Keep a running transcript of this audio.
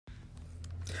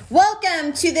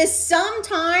Welcome to the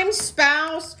Sometimes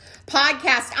Spouse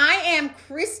podcast. I am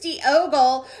Christy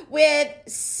Ogle with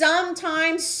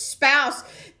Sometimes Spouse.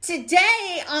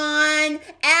 Today on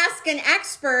Ask an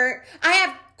Expert, I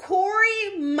have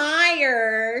Cory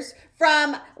Myers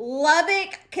from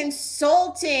Lubbock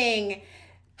Consulting.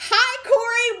 Hi,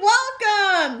 Cory.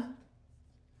 Welcome.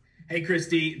 Hey,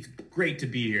 Christy. It's great to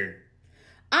be here.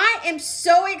 I am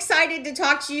so excited to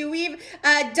talk to you. We've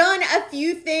done a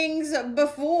few things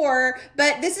before,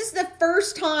 but this is the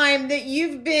first time that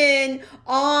you've been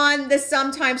on the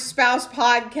Sometimes Spouse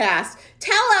podcast.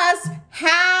 Tell us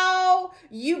how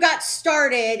you got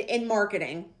started in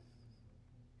marketing.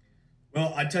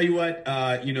 Well, I tell you what,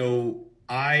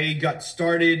 I got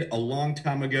started a long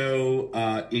time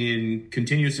ago in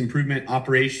continuous improvement,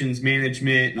 operations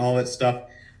management, and all that stuff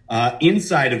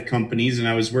inside of companies. And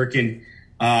I was working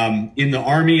in the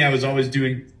Army. I was always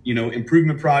doing,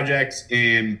 improvement projects.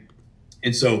 And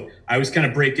so I was kind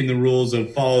of breaking the rules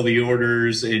of follow the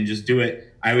orders and just do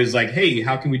it. I was like, hey,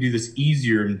 how can we do this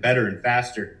easier and better and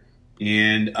faster?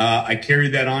 And I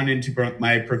carried that on into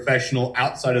my professional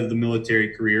outside of the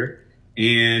military career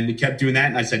and kept doing that.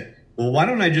 And I said, well, why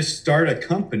don't I just start a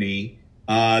company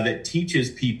that teaches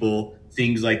people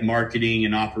things like marketing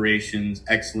and operations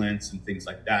excellence and things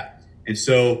like that. And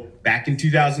so back in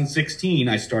 2016,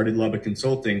 I started Lubbock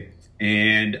Consulting,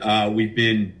 and we've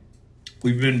been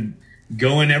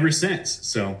going ever since.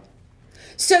 So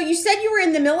you said you were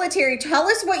in the military. Tell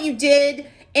us what you did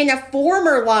in a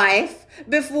former life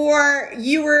before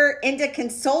you were into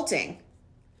consulting.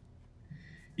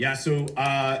 Yeah, so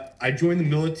I joined the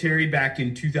military back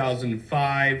in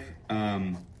 2005,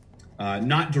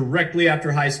 not directly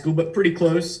after high school, but pretty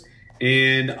close.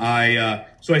 And I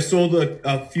sold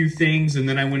a few things, and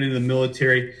then I went into the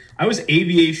military. I was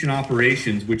aviation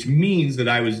operations, which means that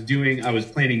I was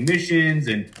planning missions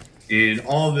and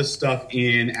all of this stuff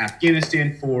in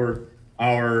Afghanistan for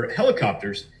our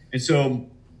helicopters. And so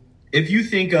if you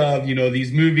think of,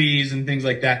 these movies and things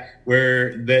like that,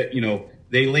 where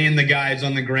they land the guys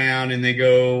on the ground and they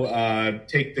go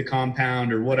take the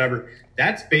compound or whatever,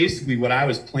 that's basically what I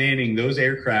was planning those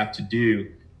aircraft to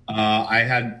do.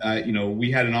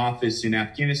 We had an office in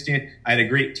Afghanistan. I had a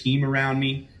great team around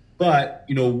me. But,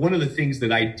 one of the things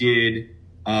that I did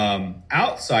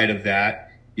outside of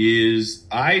that is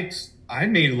I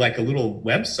made like a little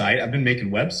website. I've been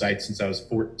making websites since I was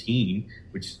 14,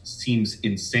 which seems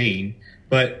insane.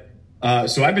 But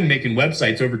so I've been making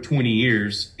websites over 20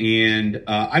 years. And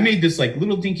I made this like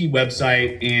little dinky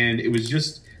website, and it was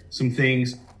just some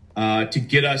things to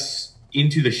get us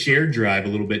into the shared drive a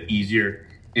little bit easier.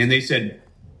 And they said,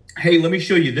 hey, let me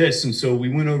show you this. And so we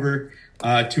went over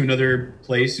to another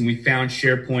place and we found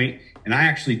SharePoint. And I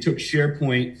actually took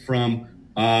SharePoint from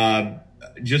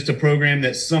just a program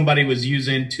that somebody was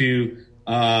using to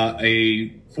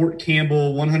a Fort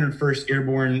Campbell 101st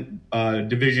Airborne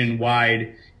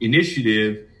Division-wide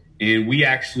initiative. And we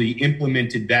actually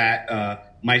implemented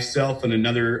that, myself and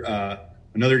another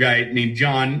guy named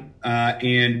John.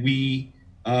 And we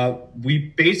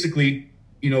basically,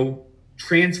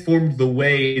 transformed the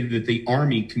way that the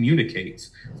Army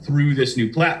communicates through this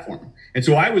new platform. And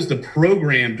so I was the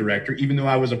program director, even though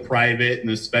I was a private and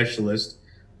a specialist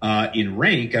in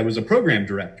rank, I was a program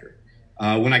director.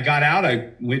 When I got out,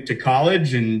 I went to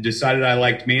college and decided I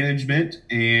liked management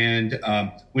and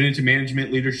went into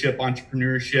management, leadership,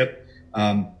 entrepreneurship.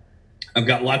 I've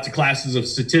got lots of classes of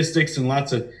statistics and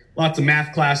lots of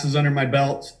math classes under my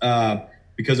belt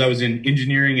because I was in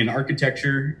engineering and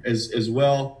architecture as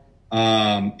well.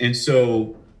 And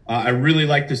so I really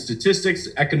like the statistics,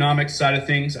 economics side of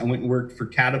things. I went and worked for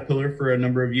Caterpillar for a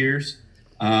number of years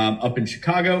up in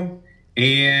Chicago.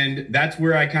 And that's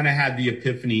where I kind of had the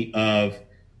epiphany of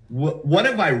what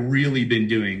have I really been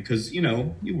doing? Because,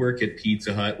 you work at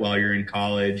Pizza Hut while you're in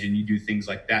college and you do things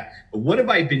like that. But what have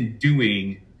I been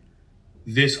doing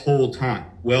this whole time?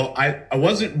 Well, I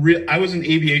was an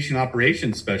aviation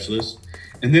operations specialist.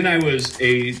 And then I was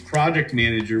a project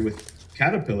manager with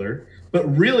Caterpillar, but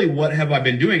really what have I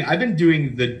been doing? I've been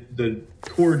doing the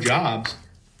core jobs,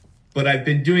 but I've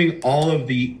been doing all of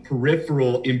the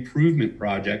peripheral improvement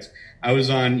projects. I was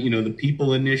on, the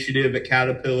people initiative at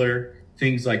Caterpillar,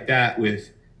 things like that with,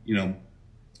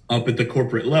 up at the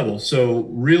corporate level. So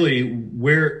really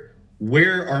where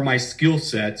are my skill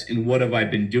sets and what have I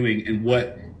been doing and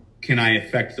what can I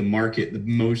affect the market the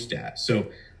most at?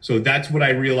 So that's what I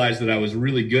realized that I was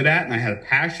really good at and I had a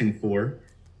passion for.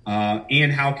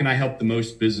 And how can I help the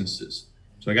most businesses?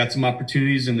 So I got some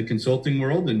opportunities in the consulting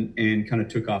world and kind of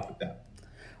took off with that.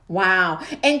 Wow.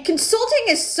 And consulting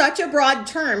is such a broad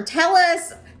term. Tell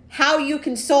us how you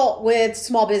consult with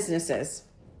small businesses.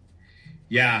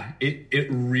 Yeah, it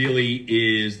really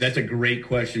is. That's a great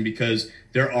question because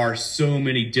there are so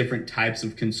many different types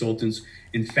of consultants.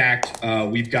 In fact,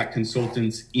 we've got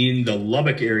consultants in the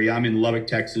Lubbock area. I'm in Lubbock,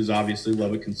 Texas, obviously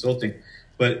Lubbock Consulting,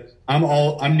 but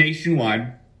I'm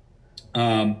nationwide.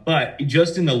 But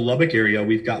just in the Lubbock area,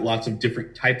 we've got lots of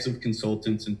different types of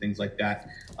consultants and things like that.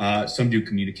 Some do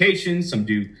communications, some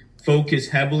do focus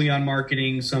heavily on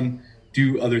marketing, some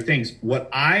do other things. What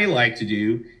I like to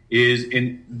do is,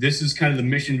 and this is kind of the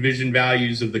mission, vision,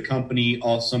 values of the company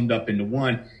all summed up into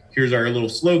one. Here's our little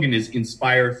slogan is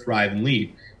inspire, thrive, and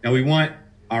lead. Now we want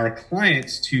our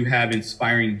clients to have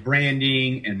inspiring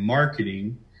branding and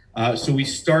marketing. So we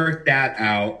start that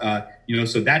out,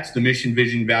 so that's the mission,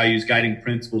 vision, values, guiding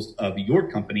principles of your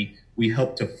company. We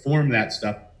help to form that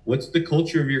stuff. What's the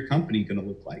culture of your company going to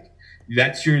look like?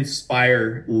 That's your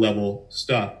inspire level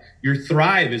stuff. Your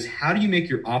thrive is how do you make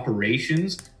your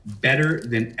operations better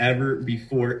than ever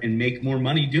before and make more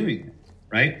money doing it,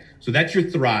 right? So that's your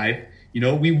thrive.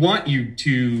 We want you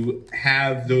to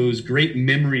have those great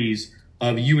memories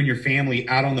of you and your family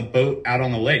out on the boat, out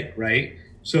on the lake, right?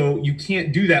 So you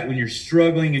can't do that when you're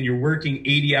struggling and you're working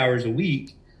 80 hours a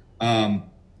week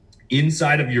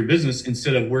inside of your business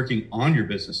instead of working on your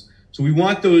business. So we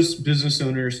want those business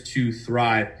owners to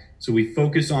thrive. So we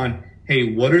focus on,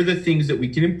 hey, what are the things that we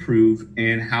can improve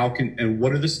and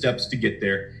what are the steps to get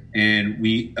there? And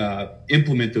we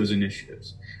implement those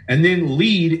initiatives. And then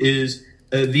lead is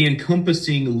the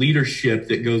encompassing leadership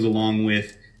that goes along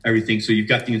with everything. So you've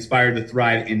got the inspire, the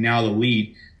thrive, and now the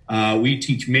lead. We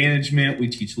teach management, we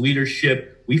teach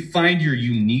leadership. We find your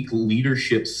unique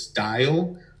leadership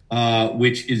style,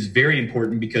 which is very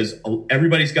important because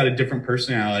everybody's got a different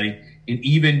personality, and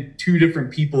even two different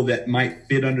people that might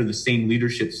fit under the same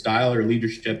leadership style or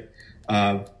leadership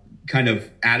kind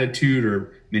of attitude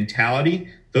or mentality,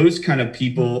 those kind of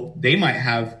people, they might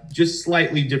have just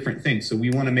slightly different things. So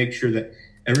we want to make sure that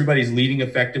everybody's leading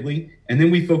effectively. And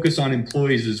then we focus on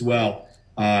employees as well.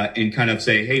 And kind of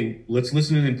say, hey, let's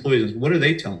listen to the employees. What are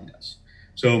they telling us?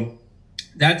 So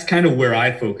that's kind of where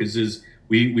I focus is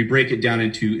we break it down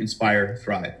into inspire,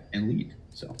 thrive, and lead.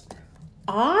 So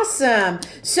awesome.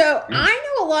 So yeah.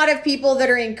 I know a lot of people that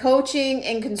are in coaching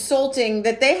and consulting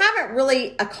that they haven't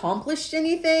really accomplished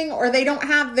anything or they don't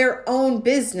have their own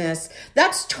business.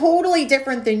 That's totally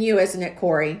different than you, isn't it,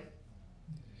 Cory?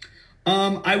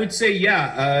 I would say,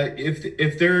 yeah.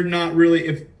 If they're not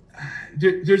really,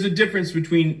 there's a difference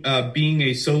between being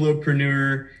a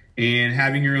solopreneur and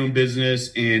having your own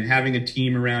business and having a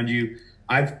team around you.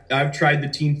 I've tried the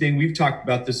team thing. We've talked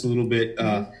about this a little bit.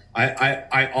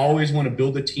 I always want to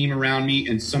build a team around me,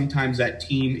 and sometimes that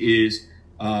team is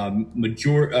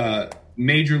majorly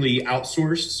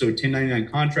outsourced, so 1099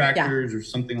 contractors or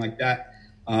something like that.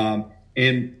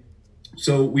 And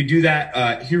so we do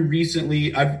that here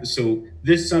recently. So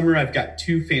this summer I've got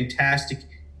two fantastic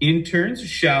interns.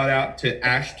 Shout out to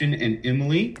Ashton and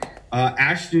Emily.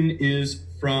 Ashton is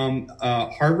from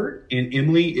Harvard and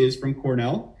Emily is from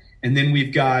Cornell. And then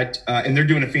we've got, and they're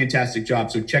doing a fantastic job.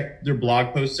 So check their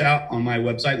blog posts out on my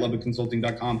website,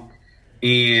 lubbockconsulting.com.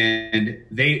 And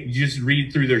they just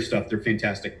read through their stuff. They're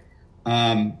fantastic.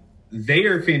 They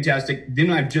are fantastic. Then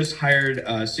I've just hired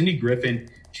Cindy Griffin.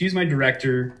 She's my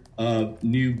director of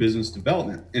new business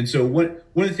development. And so one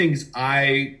of the things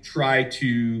I try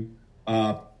to,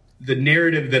 the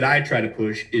narrative that I try to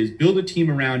push is build a team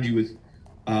around you with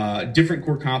different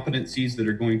core competencies that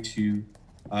are going to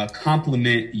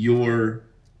complement your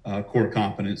core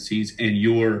competencies and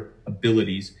your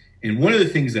abilities. And one of the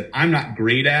things that I'm not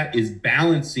great at is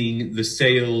balancing the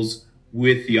sales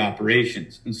with the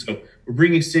operations. And so we're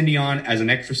bringing Cindy on as an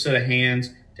extra set of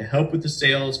hands to help with the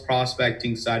sales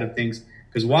prospecting side of things.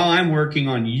 Because while I'm working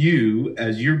on you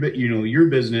as your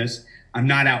business, I'm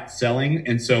not out selling.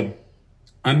 And so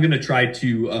I'm going to try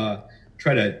to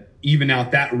even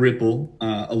out that ripple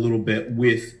a little bit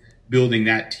with building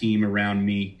that team around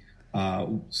me. I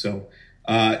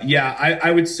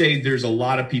would say there's a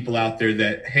lot of people out there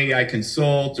that, hey, I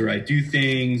consult or I do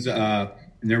things, and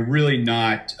they're really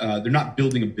not, they're not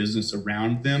building a business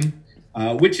around them,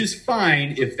 which is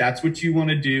fine if that's what you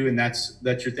want to do and that's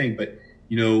your thing. But,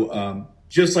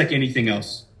 just like anything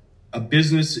else, a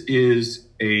business is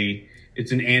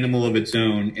it's an animal of its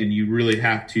own, and you really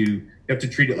have to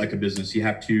treat it like a business. You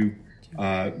have to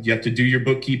do your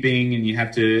bookkeeping, and you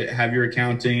have to have your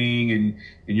accounting and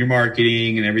your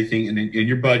marketing and everything, and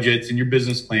your budgets and your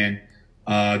business plan.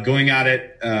 Going at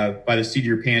it by the seat of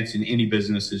your pants in any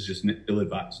business is just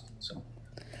ill-advised. So,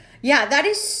 Yeah, that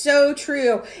is so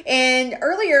true. And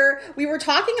earlier we were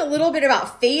talking a little bit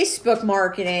about Facebook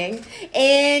marketing,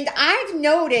 and I've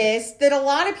noticed that a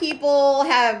lot of people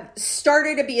have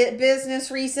started a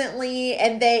business recently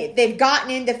and they've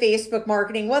gotten into Facebook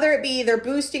marketing, whether it be they're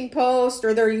boosting posts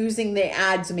or they're using the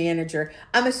ads manager.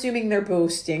 I'm assuming they're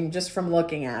boosting just from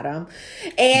looking at them.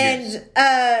 And Yes.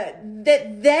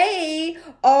 That they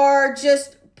are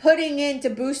just putting in to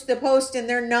boost the post and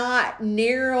they're not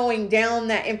narrowing down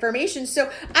that information.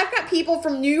 So I've got people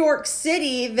from New York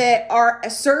City that are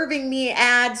serving me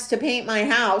ads to paint my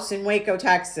house in Waco,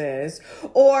 Texas.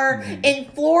 Or in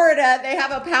Florida, they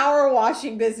have a power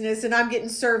washing business and I'm getting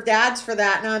served ads for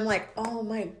that. And I'm like, oh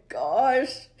my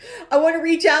gosh, I want to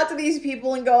reach out to these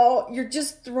people and go, you're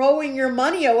just throwing your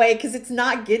money away because it's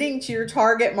not getting to your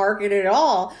target market at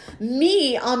all.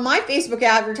 Me, on my Facebook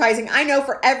advertising, I know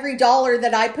for every dollar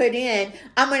that I put in,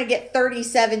 I'm going to get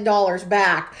 $37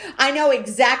 back. I know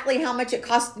exactly how much it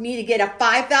costs me to get a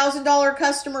 $5,000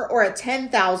 customer or a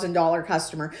 $10,000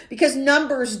 customer because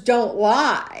numbers don't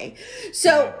lie.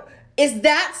 So is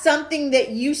that something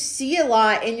that you see a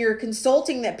lot in your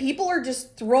consulting, that people are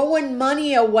just throwing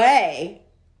money away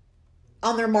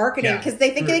on their marketing because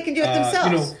they think they can do it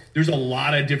themselves? There's a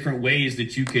lot of different ways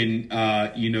that you can,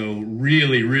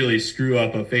 really, really screw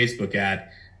up a Facebook ad,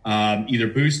 either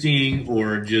boosting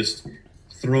or just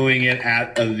throwing it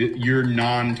at your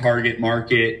non-target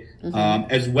market,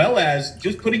 as well as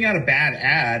just putting out a bad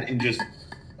ad and just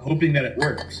hoping that it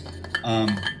works.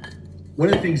 One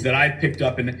of the things that I've picked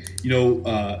up, and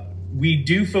we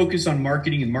do focus on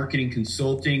marketing and marketing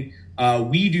consulting.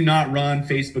 We do not run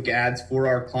Facebook ads for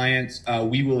our clients.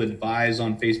 We will advise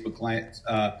on Facebook clients,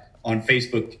 on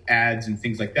Facebook ads and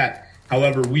things like that.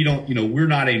 However, we don't, we're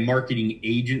not a marketing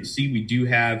agency. We do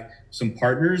have some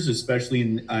partners, especially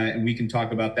in, and we can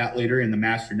talk about that later, in the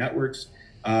master networks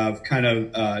kind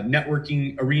of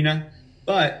networking arena.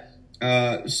 But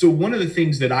so one of the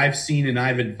things that I've seen and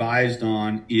I've advised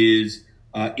on is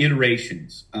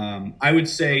iterations. I would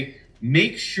say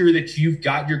make sure that you've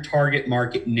got your target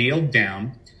market nailed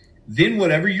down. Then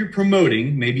whatever you're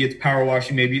promoting, maybe it's power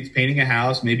washing, maybe it's painting a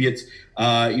house, maybe it's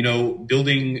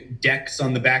building decks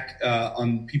on the back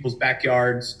on people's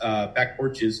backyards, back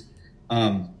porches,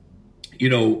 things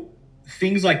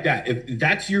like that. If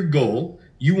that's your goal,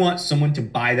 you want someone to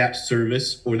buy that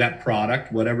service or that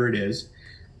product, whatever it is.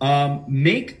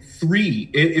 Make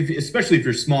 3, especially if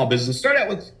you're a small business, start out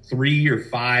with 3 or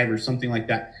 5 or something like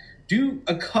that. Do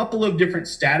a couple of different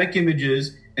static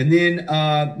images and then,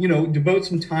 devote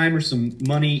some time or some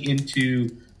money into,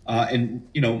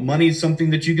 money is something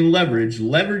that you can leverage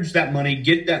that money,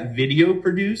 get that video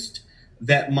produced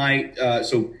that might,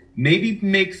 so maybe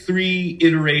make 3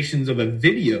 iterations of a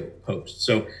video post.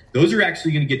 So those are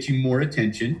actually going to get you more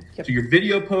attention. Yep. So your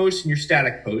video posts and your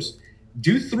static posts,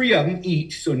 do 3 of them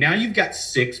each. So now you've got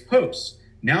 6 posts.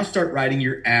 Now start writing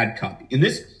your ad copy. And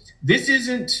this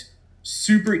isn't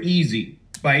super easy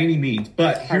by any means,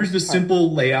 but here's the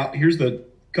simple layout. Here's the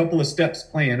couple of steps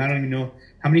plan. I don't even know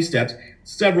how many steps,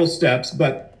 several steps,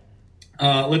 but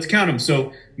let's count them.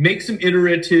 So make some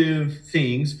iterative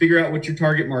things, figure out what your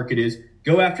target market is,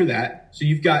 go after that. So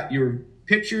you've got your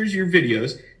pictures, your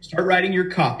videos, start writing your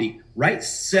copy, write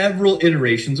several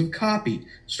iterations of copy,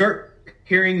 start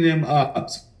pairing them up.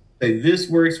 Say this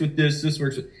works with this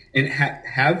works with, and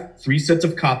have 3 sets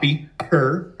of copy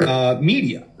per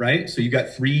media, right? So you got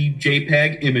 3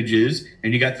 JPEG images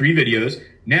and you got 3 videos.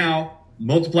 Now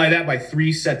multiply that by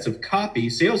 3 sets of copy,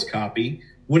 sales copy.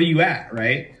 What are you at,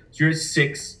 right? So you're at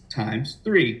 6 times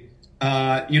 3.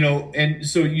 And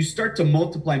so you start to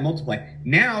multiply.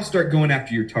 Now start going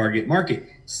after your target market.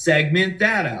 Segment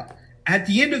that out. At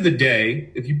the end of the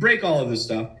day, if you break all of this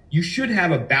stuff, you should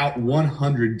have about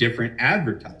 100 different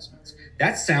advertisements.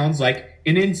 That sounds like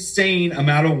an insane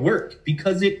amount of work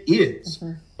because it is.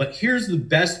 Mm-hmm. But here's the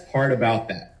best part about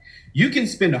that. You can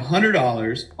spend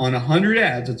 $100 on 100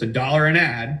 ads. It's $1 an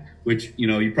ad, which,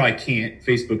 you probably can't.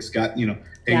 Facebook's got, hey,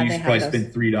 you should probably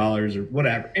spend $3 or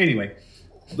whatever. Anyway,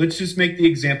 let's just make the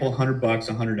example $100,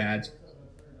 100 ads.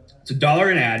 It's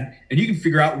 $1 an ad, and you can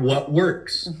figure out what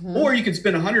works. Mm-hmm. Or you can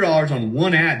spend $100 on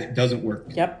one ad that doesn't work.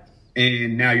 Yep.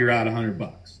 And now you're out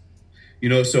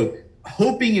 $100. So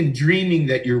hoping and dreaming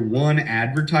that your one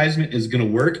advertisement is going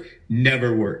to work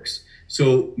never works.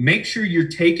 So make sure you're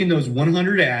taking those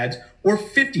 100 ads or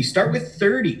 50. Start with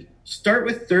 30. Start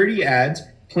with 30 ads.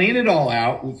 Plan it all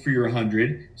out for your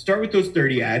 100. Start with those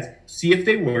 30 ads. See if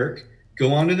they work.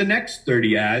 Go on to the next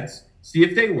 30 ads. See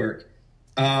if they work.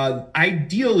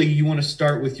 Ideally, you want to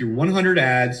start with your 100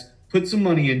 ads. Put some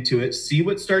money into it. See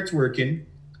what starts working.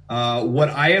 What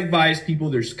I advise people,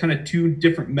 there's kind of 2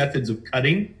 different methods of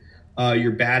cutting.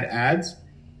 your bad ads.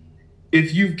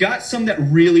 If you've got some that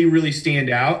really, really stand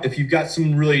out, if you've got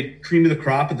some really cream of the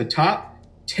crop at the top,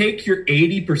 take your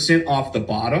 80% off the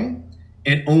bottom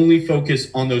and only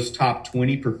focus on those top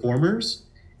 20 performers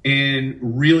and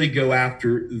really go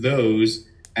after those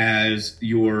as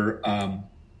your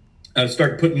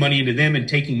start putting money into them and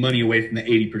taking money away from the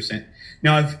 80%.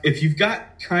 Now, if you've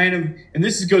got kind of, and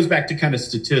this goes back to kind of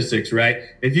statistics, right?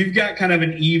 If you've got kind of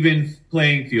an even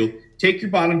playing field, take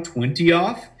your bottom 20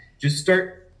 off. Just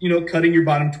start, cutting your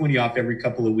bottom 20 off every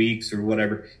couple of weeks or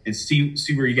whatever, and see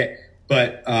where you get.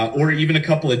 But or even a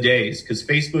couple of days, because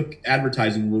Facebook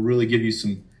advertising will really give you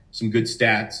some good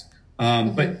stats.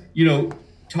 But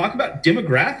talk about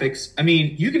demographics. I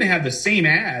mean, you can have the same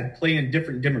ad play in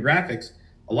different demographics.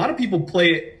 A lot of people play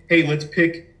it, hey, let's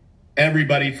pick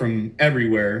everybody from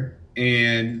everywhere,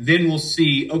 and then we'll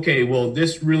see, okay, well,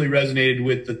 this really resonated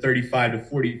with the 35 to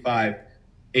 45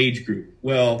 age group.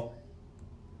 Well,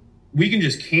 we can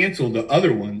just cancel the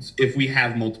other ones if we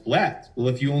have multiple ads. Well,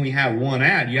 if you only have one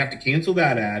ad, you have to cancel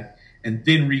that ad and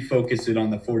then refocus it on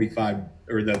the 45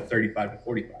 or the 35 to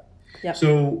 45. Yep.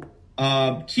 So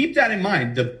keep that in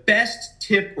mind. The best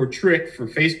tip or trick for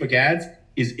Facebook ads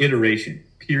is iteration,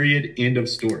 period, end of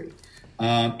story.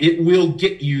 It will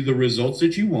get you the results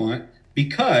that you want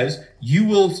because you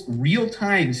will real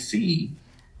time see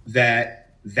that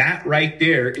right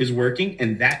there is working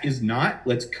and that is not.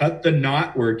 Let's cut the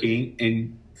not working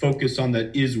and focus on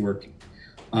the is working.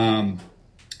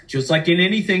 Just like in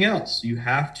anything else, you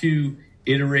have to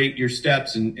iterate your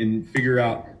steps and figure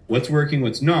out what's working,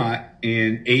 what's not,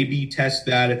 and A/B test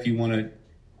that if you want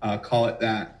to call it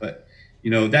that. But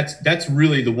that's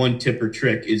really the one tip or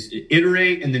trick is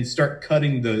iterate and then start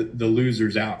cutting the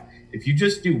losers out. If you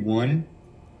just do one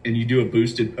and you do a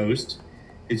boosted post,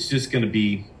 it's just going to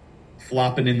be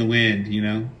flopping in the wind,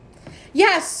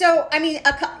 Yeah, so, I mean,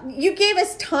 you gave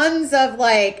us tons of,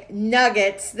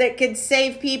 nuggets that could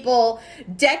save people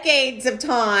decades of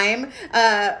time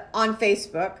on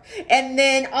Facebook, and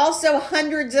then also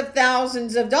hundreds of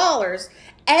thousands of dollars.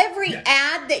 Every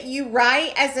ad that you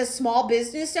write as a small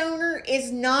business owner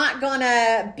is not going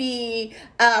to be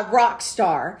a rock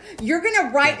star. You're going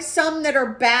to write some that are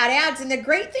bad ads. And the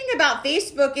great thing about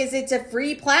Facebook is it's a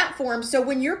free platform. So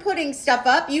when you're putting stuff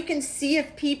up, you can see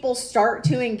if people start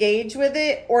to engage with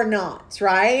it or not,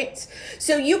 right?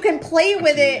 So you can play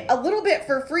with it a little bit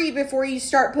for free before you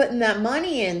start putting that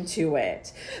money into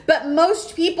it. But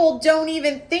most people don't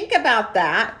even think about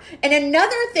that. And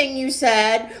another thing you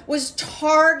said was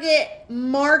target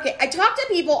market. I talk to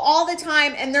people all the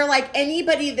time and they're like,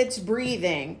 anybody that's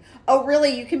breathing. Oh,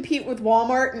 really? You compete with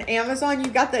Walmart and Amazon?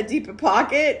 You got that deep in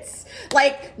pockets?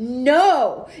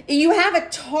 No. You have a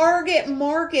target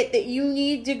market that you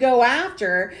need to go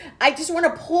after. I just want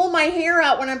to pull my hair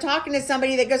out when I'm talking to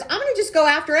somebody that goes, I'm going to just go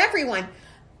after everyone.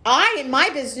 I, in my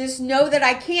business, know that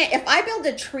I can't. If I build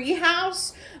a tree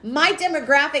house, my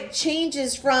demographic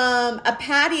changes from a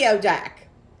patio deck.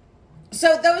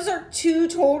 So those are two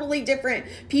totally different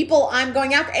people I'm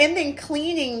going after. And then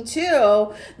cleaning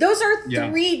too. Those are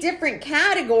three different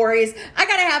categories. I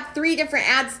got to have 3 different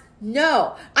ads.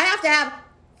 No, I have to have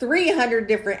 300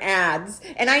 different ads.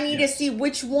 And I need to see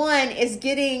which one is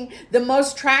getting the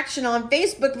most traction on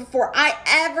Facebook before I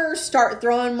ever start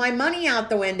throwing my money out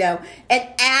the window. And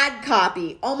ad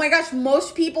copy. Oh my gosh,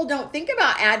 most people don't think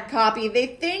about ad copy. They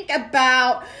think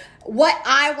about what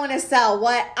I want to sell,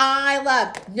 what I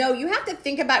love. No, you have to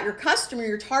think about your customer,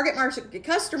 your target market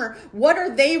customer. What are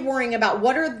they worrying about?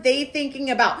 What are they thinking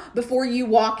about before you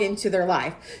walk into their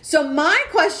life? So my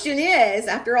question is,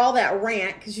 after all that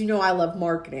rant, because I love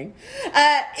marketing,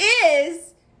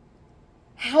 is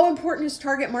how important is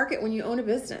target market when you own a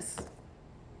business?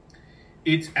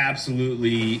 It's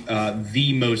absolutely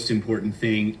the most important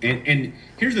thing. And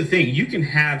here's the thing. You can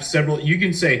have several, you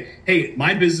can say, hey,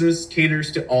 my business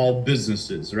caters to all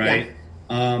businesses, right?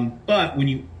 Yeah. But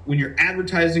when you're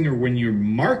advertising or when you're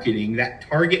marketing, that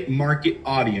target market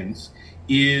audience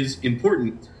is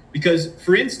important. Because,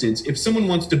 for instance, if someone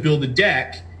wants to build a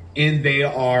deck and they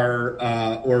are,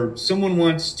 or someone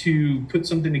wants to put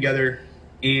something together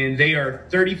and they are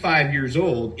 35 years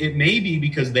old, it may be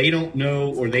because they don't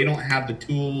know or they don't have the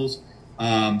tools.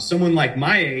 Someone like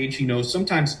my age,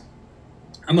 sometimes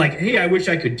I'm like, hey, I wish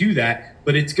I could do that,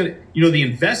 but it's gonna, the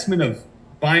investment of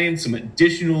buying some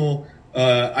additional,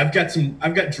 I've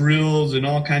got drills and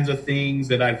all kinds of things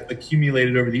that I've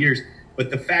accumulated over the years.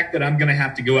 But the fact that I'm going to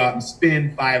have to go out and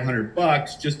spend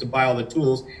 $500 just to buy all the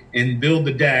tools and build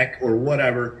the deck or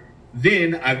whatever,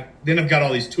 then I've got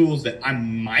all these tools that I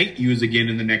might use again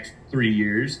in the next 3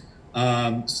 years.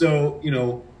 Or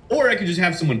I could just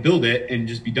have someone build it and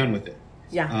just be done with it.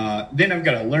 Yeah. Then I've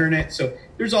got to learn it. So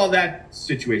there's all that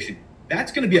situation.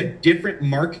 That's going to be a different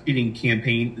marketing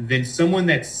campaign than someone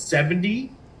that's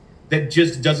 70 that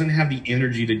just doesn't have the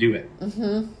energy to do it.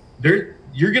 Mm-hmm.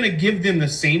 You're going to give them the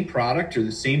same product or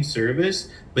the same service,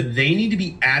 but they need to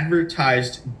be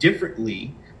advertised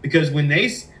differently, because when a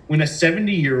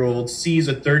 70-year-old sees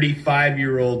a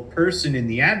 35-year-old person in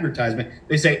the advertisement,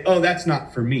 they say, oh, that's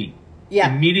not for me.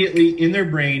 Yeah. Immediately in their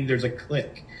brain, there's a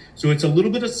click. So it's a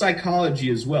little bit of psychology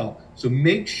as well. So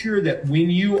make sure that when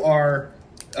you are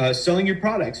selling your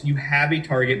products, you have a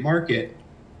target market.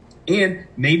 And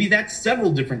maybe that's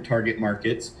several different target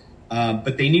markets,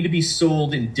 but they need to be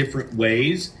sold in different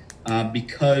ways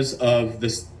because of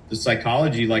the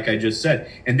psychology, like I just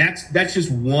said. And that's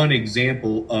just one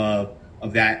example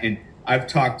of that. And I've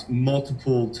talked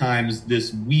multiple times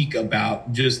this week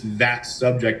about just that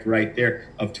subject right there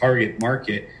of target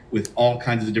market with all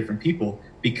kinds of different people,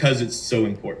 because it's so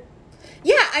important.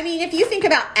 Yeah, I mean, if you think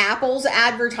about Apple's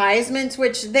advertisements,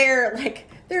 which they're a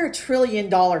 $1 trillion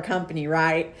company,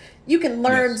 right? You can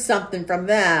learn something from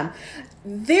them.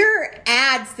 Their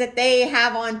ads that they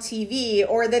have on TV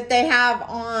or that they have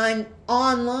on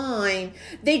online,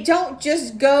 they don't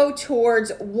just go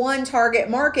towards one target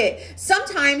market.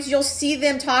 Sometimes you'll see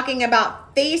them talking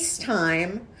about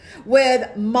FaceTime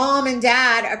with mom and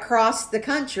dad across the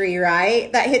country,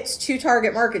 right? That hits two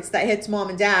target markets. That hits mom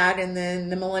and dad, and then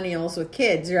the millennials with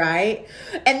kids, right?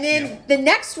 And then the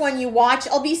next one you watch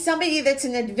will be somebody that's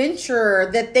an adventurer,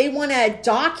 that they want to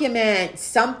document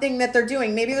something that they're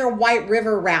doing. Maybe they're white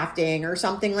river rafting or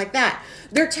something like that.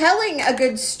 They're telling a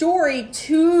good story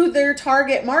to their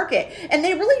target market, and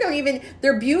they really don't even,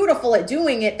 they're beautiful at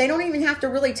doing it. They don't even have to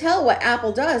really tell what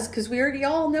Apple does, because we already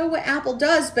all know what Apple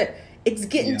does, but it's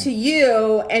getting to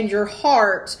you and your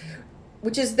heart,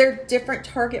 which is their different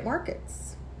target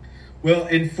markets. Well,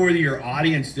 and for your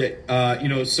audience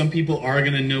that, some people are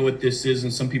going to know what this is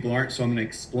and some people aren't, so I'm going to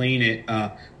explain it.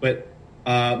 But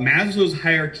Maslow's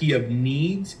hierarchy of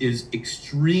needs is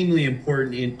extremely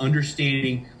important in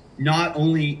understanding not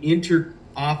only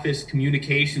inter-office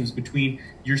communications between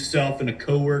yourself and a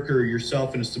coworker, or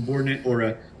yourself and a subordinate, or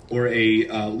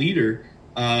a leader,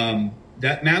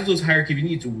 that Maslow's hierarchy of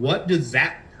needs, what does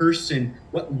that person,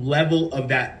 what level of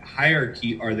that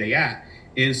hierarchy are they at?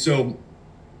 And so,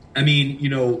 I mean,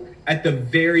 at the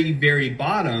very, very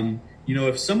bottom,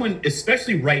 if someone,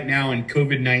 especially right now in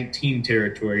COVID-19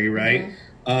 territory, right?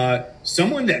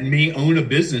 Someone that may own a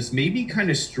business may be kind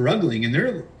of struggling, and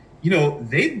they're,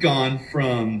 they've gone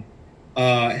from,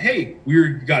 hey,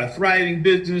 we've got a thriving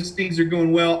business, things are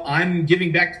going well, I'm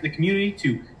giving back to the community,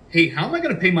 to, hey, how am I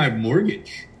going to pay my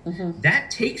mortgage?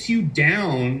 That takes you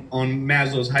down on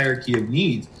Maslow's hierarchy of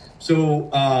needs.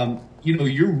 So,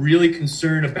 you're really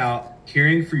concerned about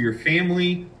caring for your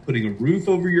family, putting a roof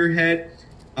over your head.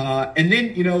 And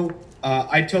then,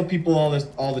 I tell people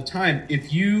all the time,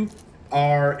 if you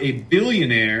are a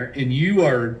billionaire and you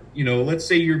are, let's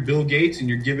say you're Bill Gates and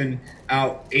you're giving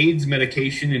out AIDS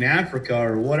medication in Africa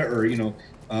or whatever,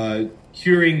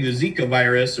 curing the Zika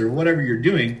virus or whatever you're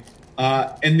doing,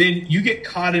 and then you get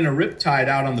caught in a riptide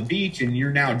out on the beach and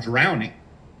you're now drowning.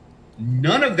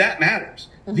 None of that matters.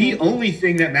 The only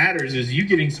thing that matters is you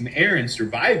getting some air and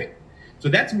surviving. So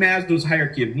that's Maslow's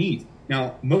hierarchy of needs.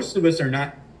 Now, most of us are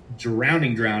not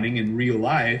drowning in real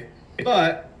life,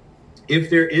 but if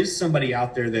there is somebody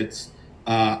out there that's,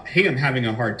 hey, I'm having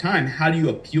a hard time, how do you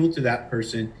appeal to that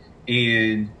person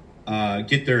and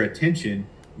get their attention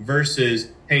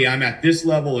versus, hey, I'm at this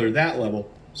level or that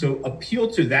level? So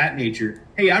appeal to that nature.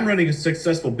 Hey, I'm running a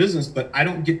successful business, but I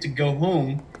don't get to go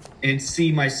home and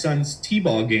see my son's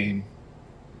t-ball game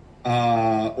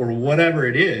or whatever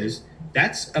it is.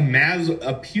 That's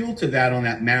appeal to that on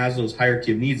that Maslow's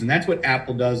hierarchy of needs. And that's what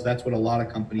Apple does. That's what a lot of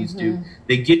companies do.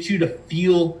 They get you to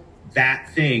feel that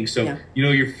thing. So,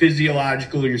 your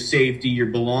physiological, your safety, your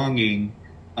belonging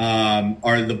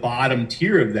are the bottom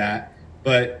tier of that.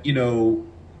 But,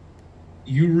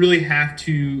 you really have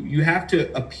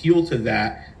to appeal to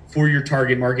that for your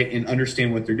target market and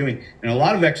understand what they're doing. And a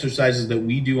lot of exercises that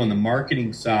we do on the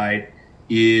marketing side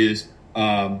is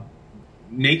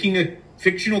making a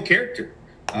fictional character.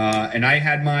 And I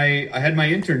had my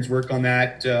interns work on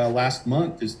that last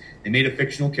month. Is they made a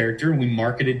fictional character and we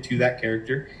marketed to that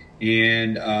character,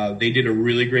 and they did a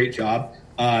really great job.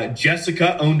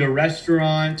 Jessica owned a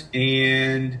restaurant,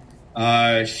 and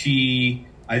they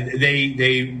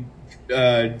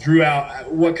drew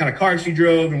out what kind of car she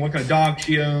drove and what kind of dog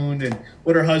she owned and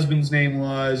what her husband's name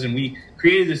was. And we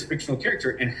created this fictional character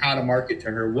and how to market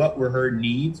to her. What were her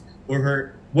needs?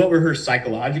 What were her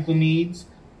psychological needs?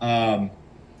 And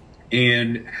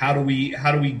how do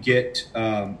we get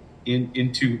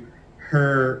into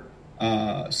her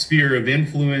sphere of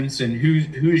influence and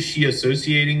who is she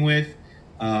associating with,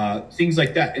 things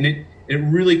like that. And it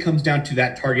really comes down to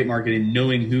that target market and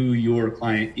knowing who your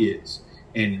client is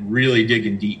and really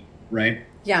digging deep, right?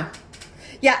 Yeah.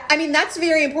 Yeah, I mean, that's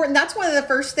very important. That's one of the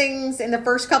first things in the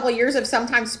first couple of years of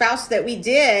Sometimes Spouse that we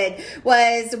did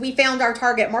was we found our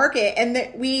target market, and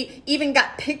that we even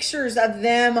got pictures of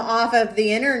them off of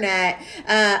the internet.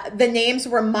 The names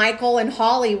were Michael and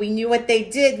Holly. We knew what they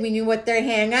did. We knew what they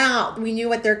hang out. We knew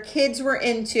what their kids were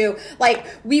into. Like,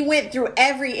 we went through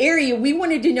every area. We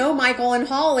wanted to know Michael and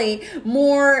Holly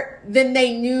more than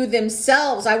they knew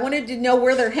themselves. I wanted to know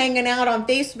where they're hanging out on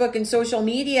Facebook and social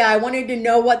media. I wanted to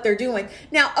know what they're doing.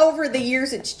 Now, over the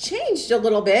years, it's changed a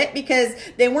little bit because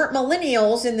they weren't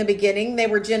millennials in the beginning. They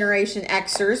were Generation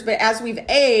Xers. But as we've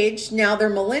aged, now they're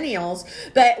millennials.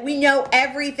 But we know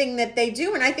everything that they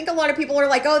do. And I think a lot of people are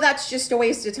like, oh, that's just a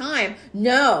waste of time.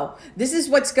 No, this is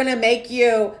what's going to make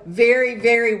you very,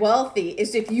 very wealthy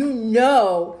is if you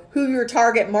know who your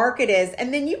target market is.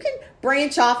 And then you can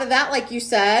branch off of that, like you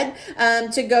said,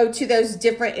 to go to those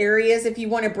different areas if you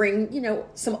want to bring,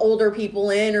 some older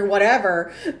people in or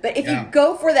whatever. But if you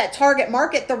go for that target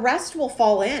market, the rest will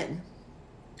fall in.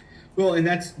 Well, and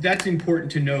that's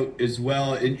important to note as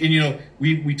well. And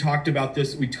we talked about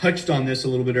this. We touched on this a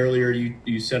little bit earlier.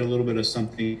 You said a little bit of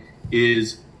something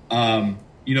is,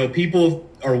 people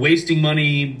are wasting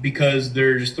money because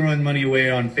they're just throwing money away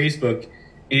on Facebook.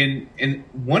 And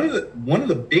one of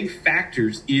the big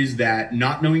factors is that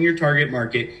not knowing your target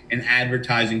market and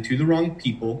advertising to the wrong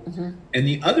people. Mm-hmm. And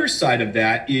the other side of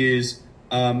that is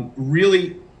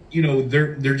really,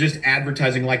 they're just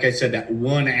advertising, like I said, that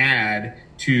one ad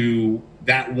to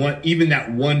that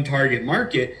one target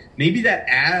market. Maybe that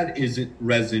ad isn't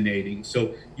resonating.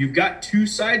 So you've got two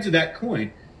sides of that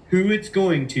coin, who it's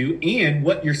going to and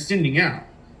what you're sending out.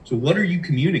 So what are you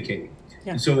communicating?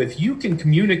 Yeah. And so if you can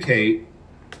communicate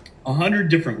 100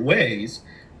 different ways,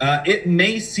 it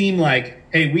may seem like,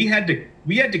 hey, we had to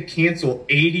cancel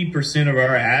 80% of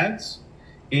our ads,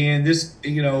 and this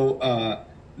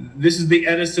is the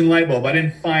Edison light bulb. I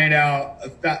didn't fail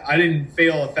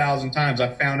 1,000 times.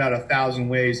 I found out 1,000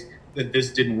 ways that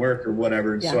this didn't work or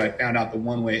whatever. And so I found out the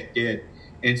one way it did.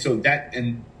 And so that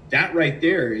right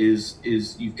there is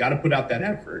you've got to put out that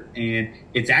effort, and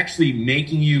it's actually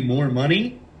making you more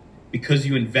money because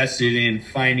you invested in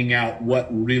finding out what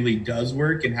really does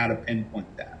work and how to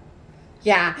pinpoint that.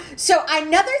 Yeah. So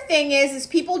another thing is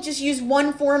people just use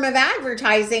one form of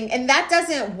advertising, and that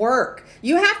doesn't work.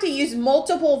 You have to use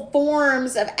multiple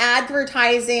forms of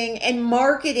advertising and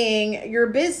marketing your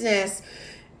business.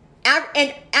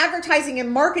 And advertising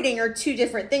and marketing are two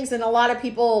different things, and a lot of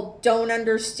people don't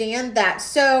understand that.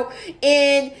 So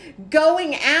in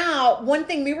going out, one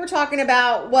thing we were talking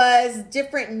about was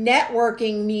different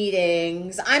networking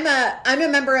meetings. I'm a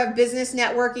member of Business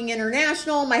Networking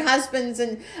International. My husband's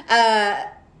a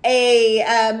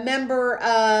member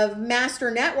of Master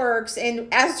Networks, and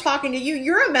as talking to you,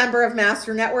 you're a member of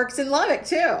Master Networks in Lubbock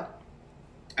too.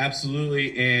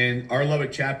 Absolutely, and our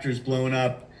Lubbock chapter is blowing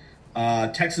up.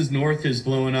 Texas North is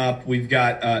blowing up. We've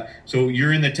got, so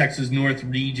you're in the Texas North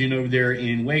region over there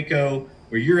in Waco,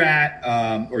 where you're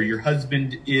at, or your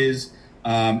husband is.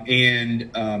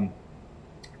 And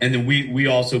then we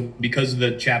also, because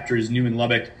the chapter is new in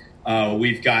Lubbock,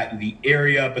 we've got the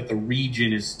area, but the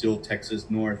region is still Texas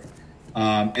North.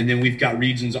 And then we've got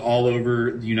regions all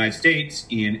over the United States,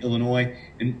 in Illinois.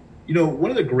 And, one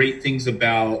of the great things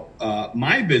about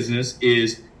my business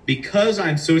is, because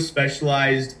I'm so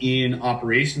specialized in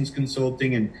operations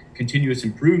consulting and continuous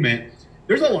improvement,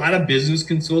 there's a lot of business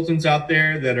consultants out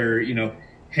there that are,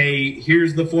 hey,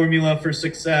 here's the formula for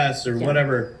success or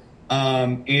whatever.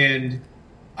 In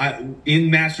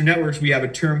Master Networks, we have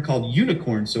a term called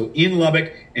unicorn. So in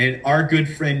Lubbock, and our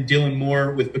good friend Dylan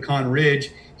Moore with Pecan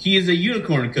Ridge, he is a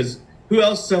unicorn because who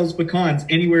else sells pecans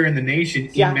anywhere in the nation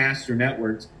in Master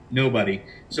Networks? Nobody.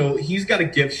 So he's got a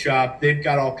gift shop. They've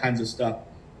got all kinds of stuff.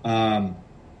 And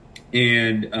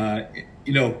in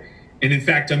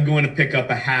fact, I'm going to pick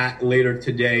up a hat later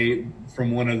today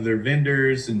from one of their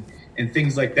vendors and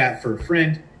things like that for a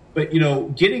friend. But,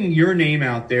 getting your name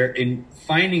out there and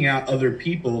finding out other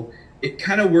people, it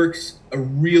kind of works a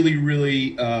really,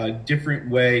 really different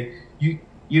way.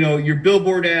 Your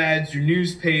billboard ads, your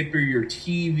newspaper, your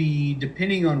TV,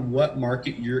 depending on what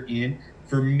market you're in.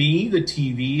 For me, the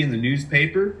TV and the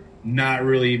newspaper, not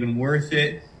really even worth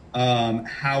it.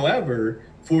 However,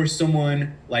 for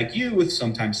someone like you with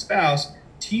Sometimes Spouse,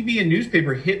 TV and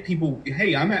newspaper hit people.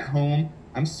 Hey, I'm at home.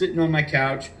 I'm sitting on my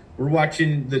couch. We're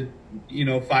watching the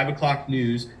 5 o'clock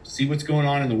news, see what's going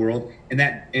on in the world, and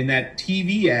that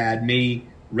TV ad may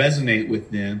resonate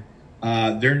with them.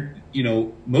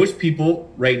 Most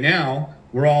people right now,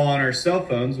 we're all on our cell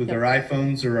phones with our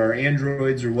iPhones or our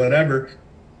Androids or whatever.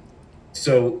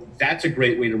 So that's a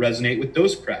great way to resonate with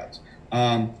those crowds.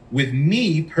 With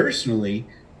me personally,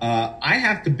 I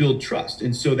have to build trust.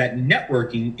 And so that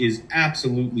networking is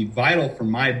absolutely vital for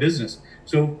my business.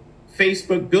 So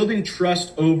Facebook, building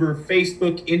trust over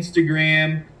Facebook,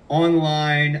 Instagram,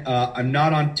 online. I'm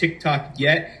not on TikTok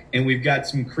yet. And we've got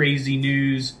some crazy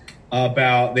news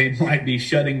about they might be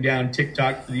shutting down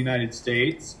TikTok for the United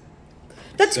States.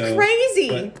 That's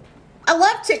crazy. But, I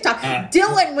love TikTok.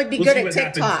 Dylan would be good at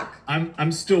TikTok.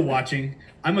 I'm still watching.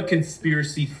 I'm a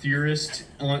conspiracy theorist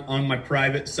on my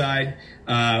private side,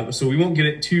 so we won't get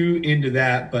it too into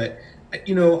that. But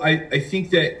I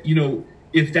think that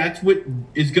if that's what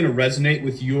is going to resonate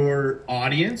with your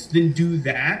audience, then do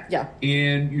that. Yeah.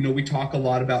 And we talk a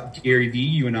lot about Gary Vee,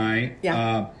 you and I.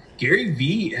 Yeah. Gary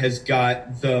Vee has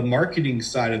got the marketing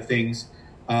side of things.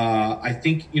 I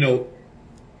think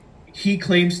he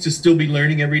claims to still be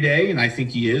learning every day, and I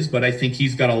think he is, but I think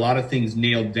he's got a lot of things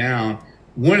nailed down.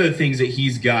 One of the things that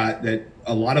he's got that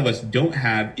a lot of us don't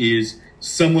have is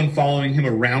someone following him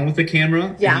around with a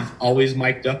camera. Yeah. And he's always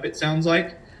mic'd up, it sounds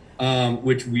like,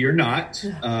 which we are not.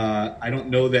 I don't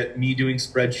know that me doing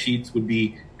spreadsheets would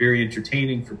be very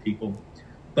entertaining for people.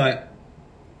 But,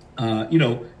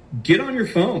 get on your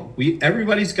phone.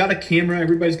 Everybody's got a camera.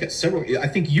 Everybody's got several. I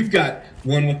think you've got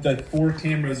one with the 4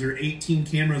 cameras or 18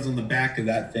 cameras on the back of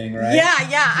that thing, right?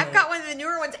 Yeah. I've got one of the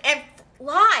newer ones. And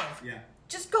live. Yeah.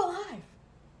 Just go live.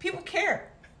 People care.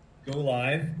 Go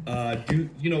live.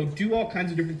 Do all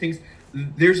kinds of different things.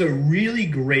 There's a really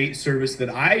great service that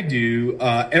I do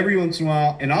every once in a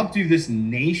while, and I'll do this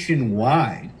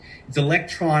nationwide. It's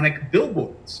electronic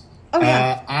billboards. Oh,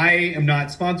 yeah. I am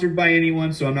not sponsored by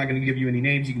anyone, so I'm not going to give you any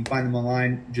names. You can find them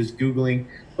online just Googling.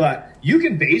 But you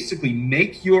can basically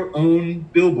make your own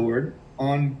billboard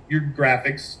on your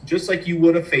graphics, just like you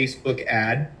would a Facebook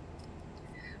ad.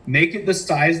 Make it the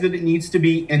size that it needs to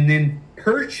be, and then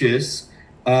purchase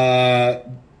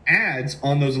ads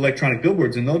on those electronic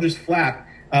billboards, and they'll just flash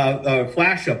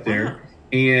up there.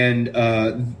 And,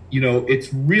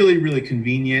 it's really, really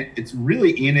convenient. It's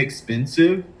really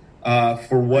inexpensive.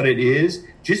 For what it is,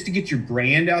 just to get your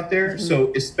brand out there. Mm-hmm.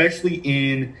 So especially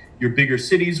in your bigger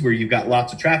cities where you've got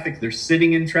lots of traffic, they're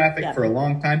sitting in traffic for a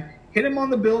long time, hit them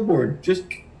on the billboard. Just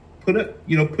put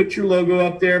your logo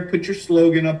up there, put your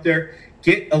slogan up there,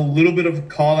 get a little bit of a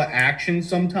call to action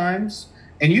sometimes,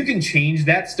 and you can change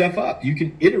that stuff up. You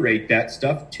can iterate that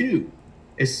stuff too,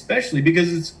 especially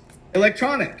because it's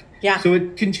electronic. Yeah. So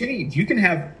it can change. You can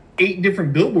have 8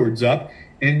 different billboards up,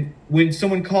 and when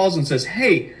someone calls and says,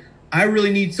 "Hey, I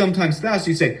really need Sometimes Fast,"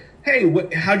 you say, "Hey,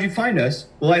 how'd you find us?"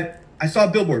 "Well, I saw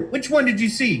a billboard." "Which one did you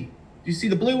see? Did you see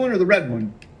the blue one or the red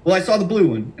one?" "Well, I saw the blue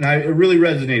one, and it really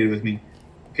resonated with me."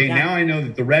 Okay, now I know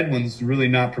that the red one's really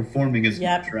not performing as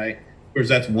much, right? Of course,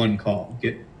 that's one call.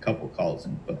 Get a couple calls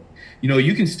in. But,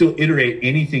 you can still iterate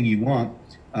anything you want.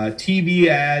 TV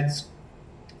ads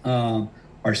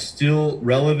are still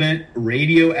relevant.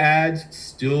 Radio ads,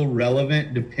 still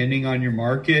relevant depending on your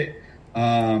market.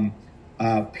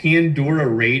 Pandora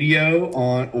radio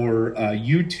or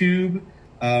YouTube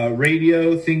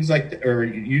radio, things like or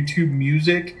YouTube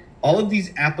music. All of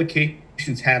these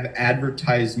applications have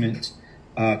advertisement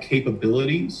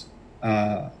capabilities.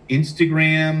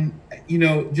 Instagram,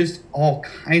 just all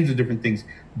kinds of different things.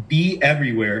 Be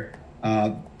everywhere.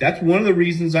 That's one of the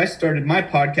reasons I started my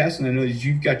podcast, and I know that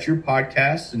you've got your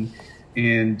podcast,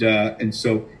 and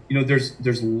so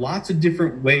there's lots of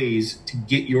different ways to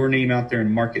get your name out there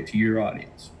and market to your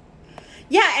audience.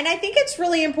 Yeah, and I think it's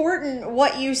really important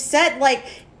what you said. Like,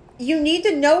 you need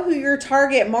to know who your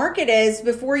target market is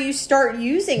before you start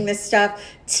using this stuff.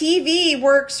 TV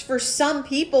works for some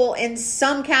people in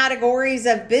some categories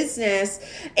of business,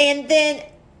 and then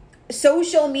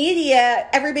social media,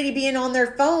 everybody being on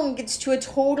their phone, gets to a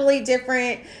totally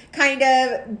different kind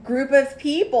of group of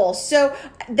people. So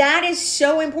that is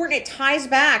so important. It ties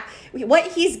back.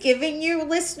 What he's giving you,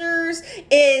 listeners,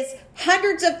 is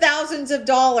hundreds of thousands of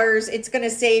dollars it's going to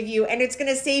save you, and it's going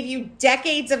to save you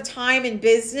decades of time in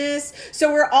business. So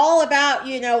we're all about,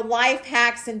 life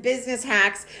hacks and business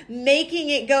hacks, making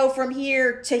it go from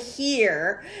here to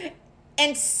here,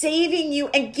 and saving you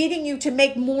and getting you to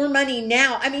make more money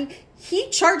now. I mean, he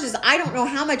charges, I don't know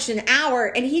how much an hour,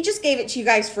 and he just gave it to you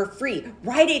guys for free.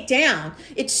 Write it down.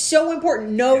 It's so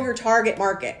important. Know your target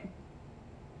market.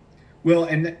 Well,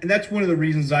 and that's one of the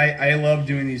reasons I love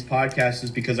doing these podcasts, is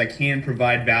because I can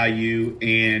provide value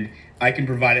and I can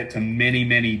provide it to many,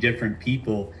 many different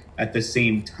people at the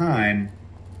same time,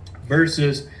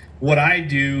 versus what I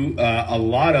do a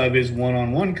lot of is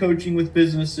one-on-one coaching with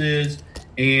businesses,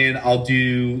 and I'll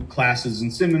do classes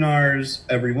and seminars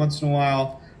every once in a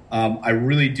while. I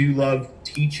really do love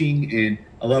teaching, and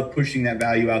I love pushing that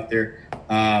value out there.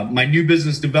 My new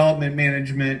business development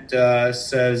management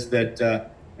says that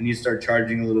I need to start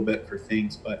charging a little bit for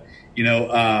things, but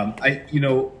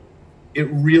it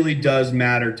really does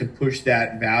matter to push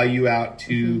that value out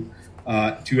to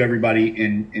everybody,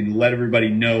 and let everybody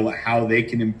know how they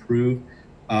can improve.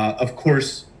 Of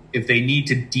course, if they need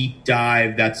to deep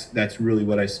dive, that's really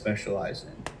what I specialize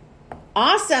in.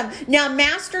 Awesome. Now,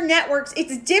 Master Networks,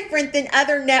 it's different than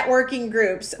other networking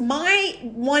groups. My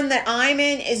one that I'm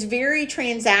in is very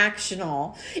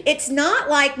transactional. It's not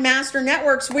like Master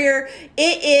Networks where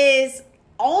it is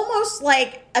almost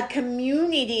like a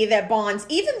community that bonds.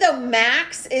 Even though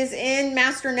Max is in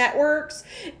Master Networks,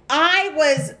 I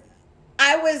was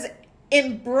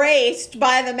embraced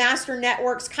by the Master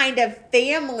Networks kind of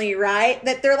family, right?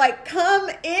 That they're like, come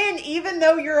in, even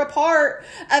though you're a part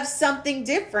of something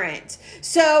different.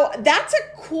 So that's a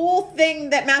cool thing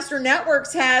that Master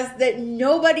Networks has that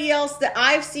nobody else that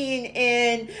I've seen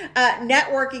in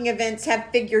networking events have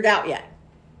figured out yet.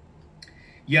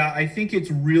 Yeah, I think it's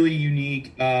really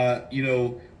unique.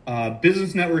 Business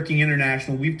Networking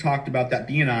International, we've talked about that,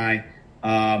 BNI.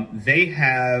 They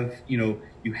have,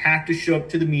 you have to show up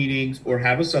to the meetings or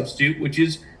have a substitute, which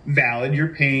is valid. You're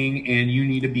paying and you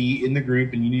need to be in the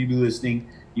group and you need to be listening.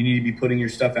 You need to be putting your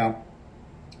stuff out.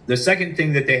 The second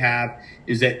thing that they have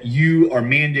is that you are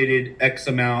mandated X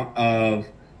amount of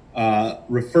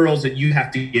referrals that you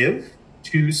have to give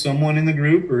to someone in the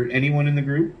group or anyone in the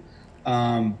group,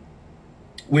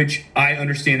 which I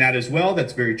understand that as well.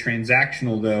 That's very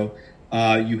transactional, though.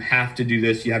 You have to do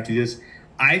this. You have to do this.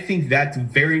 I think that's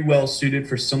very well suited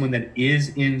for someone that is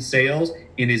in sales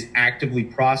and is actively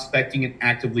prospecting and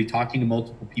actively talking to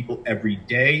multiple people every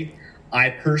day. I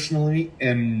personally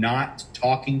am not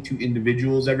talking to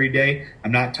individuals every day.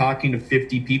 I'm not talking to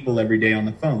 50 people every day on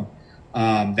the phone.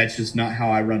 That's just not how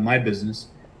I run my business.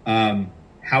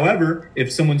 However,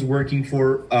 if someone's working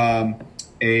for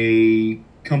a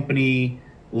company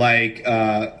like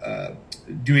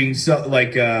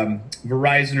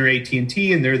Verizon or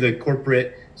AT&T, and they're the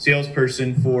corporate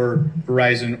salesperson for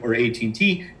Verizon or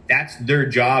AT&T, that's their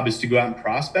job, is to go out and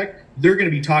prospect. They're going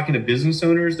to be talking to business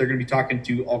owners. They're going to be talking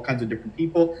to all kinds of different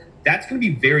people. That's going to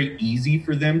be very easy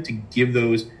for them to give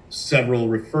those several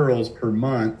referrals per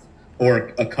month,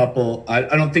 or a couple. I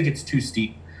don't think it's too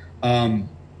steep.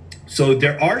 So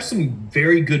there are some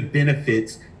very good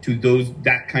benefits to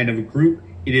that kind of a group.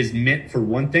 It is meant for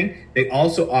one thing. They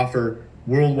also offer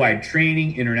worldwide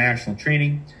training, international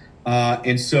training.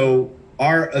 And so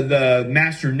the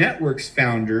Master Networks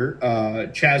founder,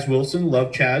 Chaz Wilson,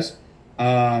 love Chaz.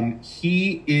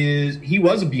 He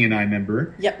was a BNI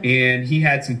member. Yep. And he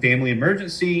had some family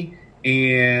emergency,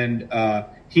 and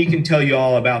he can tell you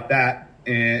all about that.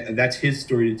 And that's his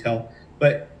story to tell.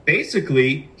 But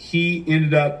basically, he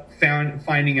ended up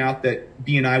finding out that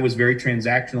BNI was very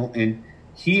transactional, and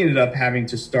he ended up having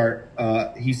to start.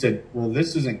 He said, "Well,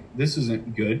 this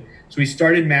isn't good." So he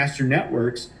started Master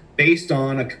Networks based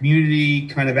on a community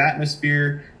kind of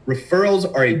atmosphere.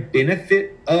 Referrals are a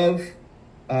benefit of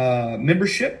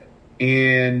membership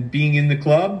and being in the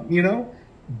club,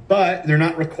 but they're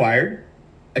not required.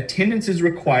 Attendance is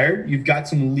required. You've got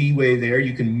some leeway there.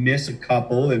 You can miss a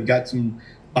couple. They've got some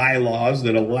bylaws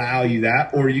that allow you that,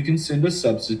 or you can send a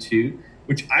substitute,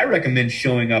 which I recommend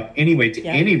showing up anyway to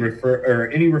any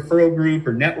referral group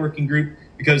or networking group,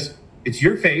 because it's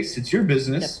your face, it's your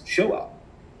business. Yep. Show up.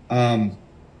 And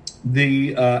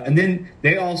then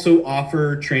they also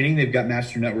offer training. They've got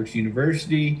Master Networks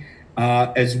University,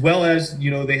 as well as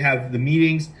they have the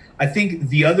meetings. I think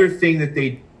the other thing that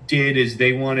they did is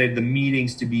they wanted the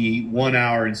meetings to be 1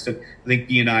 hour instead. I think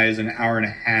BNI is an hour and a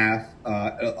half.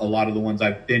 A lot of the ones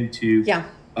I've been to. Yeah.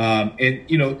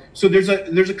 So there's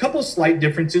a couple of slight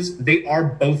differences. They are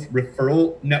both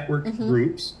referral network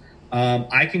groups.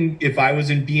 If I was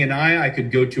in BNI, I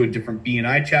could go to a different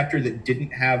BNI chapter that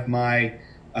didn't have my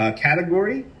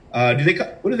category. What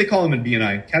do they call them in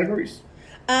BNI? Categories?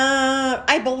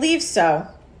 I believe so.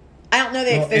 I don't know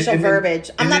the official verbiage.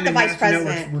 I'm not the vice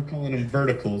president. We're calling them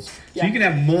verticals. So you can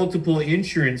have multiple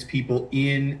insurance people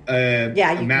in a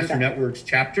Master Networks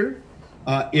chapter.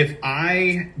 If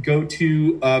I go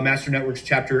to a Master Networks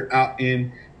chapter out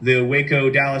in the Waco,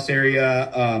 Dallas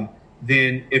area,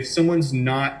 then if someone's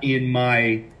not in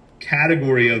my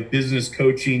category of business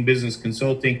coaching, business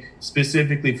consulting,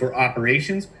 specifically for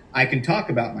operations, I can talk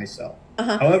about myself.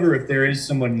 However, if there is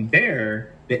someone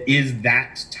there that is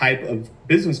that type of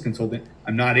business consultant,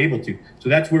 I'm not able to. So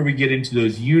that's where we get into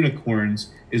those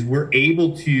unicorns, is we're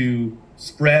able to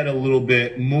spread a little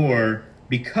bit more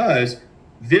because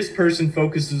this person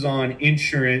focuses on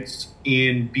insurance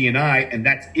in B&I and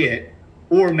that's it.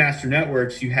 Or Master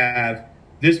Networks, you have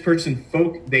this person,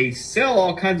 they sell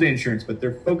all kinds of insurance, but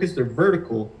their focus, their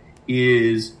vertical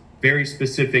is very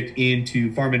specific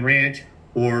into farm and ranch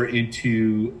or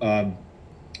into,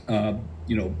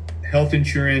 health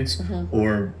insurance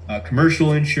or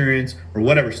commercial insurance or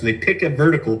whatever. So they pick a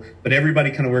vertical, but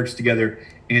everybody kind of works together.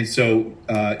 And so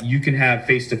you can have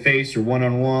face-to-face or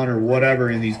one-on-one or whatever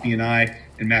in these B&I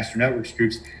and Master Networks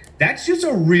groups. That's just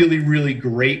a really, really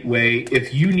great way.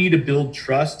 If you need to build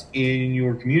trust in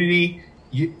your community,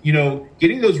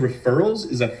 getting those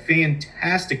referrals is a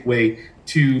fantastic way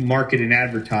to market and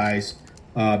advertise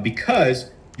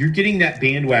because you're getting that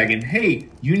bandwagon. Hey,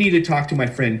 you need to talk to my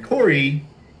friend Cory.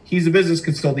 He's a business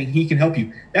consultant. He can help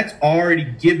you. That's already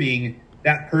giving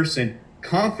that person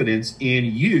confidence in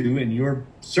you and your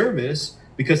service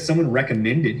because someone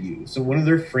recommended you. So one of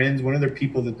their friends, one of their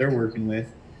people that they're working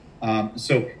with.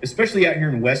 So especially out here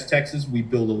in West Texas, we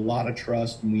build a lot of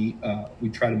trust and we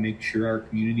try to make sure our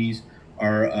communities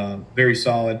are very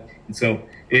solid. And so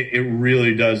it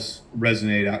really does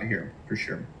resonate out here for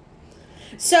sure.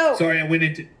 So sorry, I went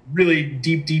into really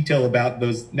deep detail about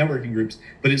those networking groups,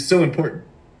 but it's so important.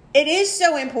 It is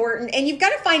so important, and you've got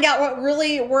to find out what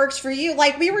really works for you.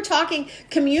 Like we were talking,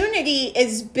 community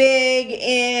is big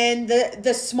in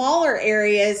the smaller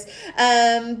areas.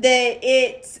 That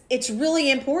it's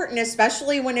really important,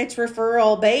 especially when it's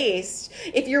referral based.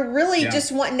 If you're really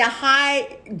just wanting to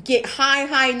get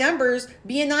high numbers,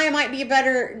 B&I might be a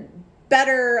better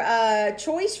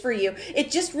choice for you. It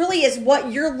just really is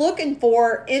what you're looking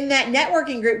for in that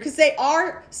networking group because they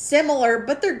are similar,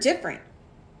 but they're different.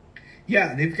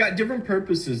 Yeah, they've got different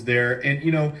purposes there. And,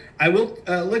 I will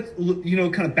kind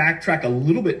of backtrack a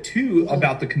little bit too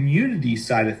about the community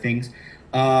side of things.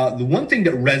 The one thing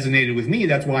that resonated with me,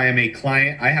 that's why I'm a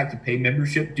client. I have to pay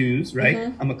membership dues,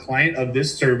 right? I'm a client of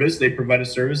this service. They provide a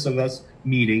service of us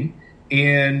meeting.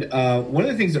 And one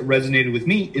of the things that resonated with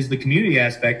me is the community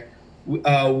aspect.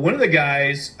 One of the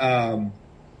guys out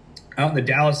in the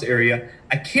Dallas area,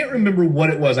 I can't remember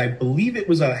what it was. I believe it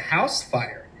was a house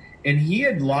fire. And he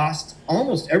had lost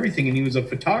almost everything, and he was a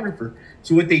photographer.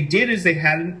 So what they did is they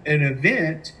had an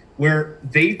event where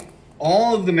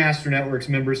all of the Master Networks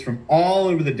members from all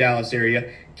over the Dallas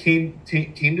area came to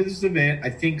this event. I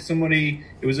think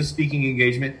it was a speaking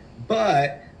engagement,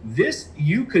 but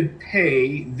you could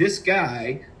pay this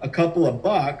guy a couple of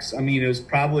bucks. I mean, it was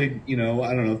probably, I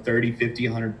don't know, 30, 50,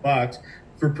 $100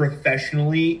 for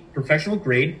professional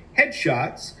grade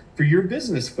headshots for your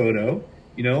business photo.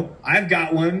 I've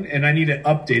got one and I need to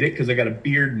update it because I got a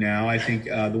beard now. I think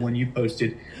the one you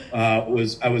posted I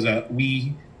was a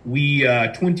wee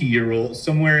 20-year-old,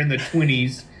 somewhere in the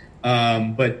 20s.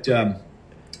 But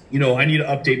I need to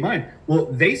update mine. Well,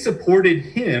 they supported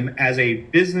him as a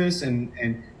business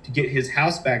and to get his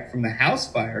house back from the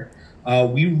house fire. I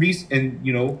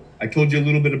told you a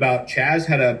little bit about Chaz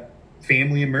had a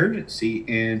family emergency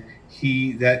and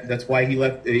that's why he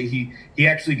left. He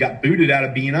actually got booted out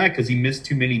of B&I because he missed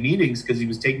too many meetings because he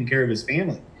was taking care of his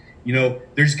family.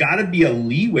 There's got to be a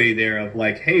leeway there of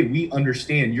like, hey, we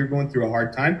understand you're going through a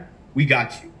hard time. We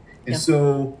got you. And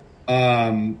so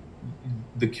the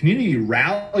community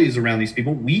rallies around these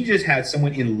people. We just had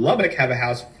someone in Lubbock have a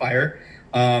house fire,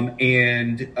 and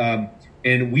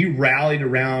we rallied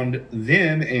around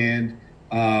them and.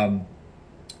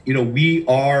 We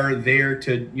are there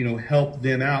to, help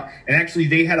them out. And actually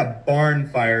they had a barn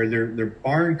fire. Their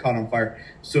barn caught on fire.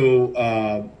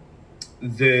 So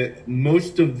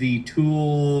most of the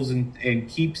tools and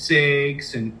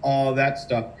keepsakes and all that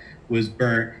stuff was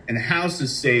burnt. And the house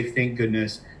is safe, thank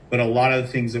goodness. But a lot of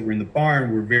the things that were in the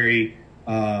barn were very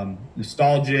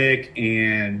nostalgic.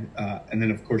 And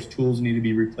then, of course, tools need to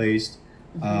be replaced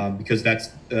because that's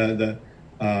the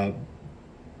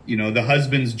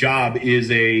husband's job is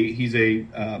he's a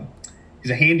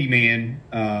handyman,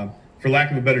 for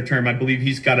lack of a better term. I believe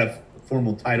he's got a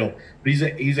formal title, but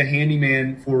he's a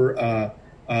handyman for a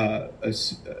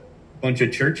bunch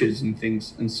of churches and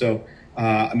things. And so,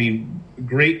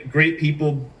 great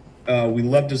people. We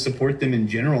love to support them in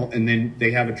general. And then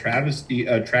they have a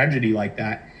tragedy like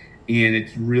that. And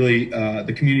it's really,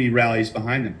 the community rallies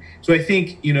behind them. So I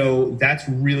think, that's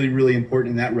really, really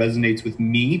important. And that resonates with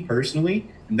me personally.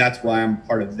 And that's why I'm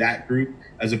part of that group,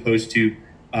 as opposed to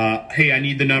hey, I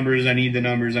need the numbers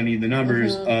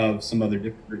of some other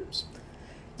different groups.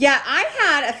 Yeah, I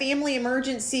had a family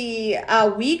emergency a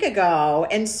week ago,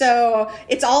 and so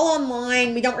it's all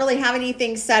online. We don't really have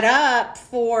anything set up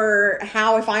for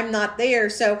how if I'm not there.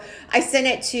 So I sent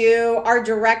it to our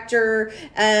director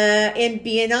in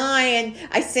BNI, and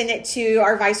I sent it to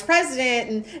our vice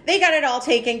president, and they got it all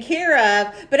taken care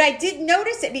of. But I did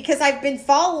notice it because I've been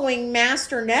following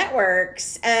Master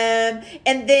Networks and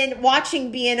then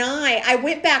watching BNI. I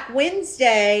went back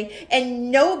Wednesday,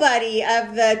 and nobody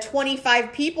of the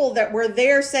 25 people that were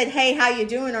there said, hey, how you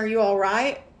doing? Are you all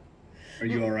right? Are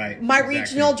you all right? My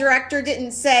regional director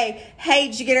didn't say, hey,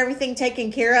 did you get everything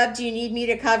taken care of? Do you need me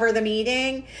to cover the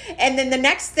meeting? And then the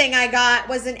next thing I got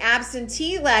was an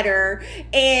absentee letter.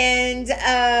 And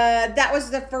that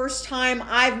was the first time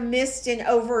I've missed in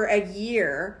over a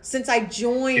year since I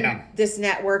joined this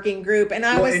networking group. And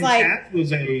I was like, Chad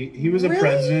was a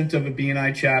president of a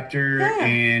BNI chapter,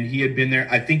 and he had been there.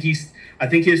 I think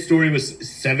his story was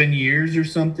 7 years or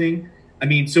something. I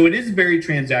mean, so it is very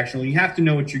transactional. You have to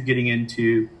know what you're getting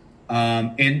into.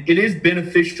 And it is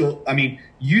beneficial. I mean,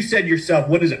 you said yourself,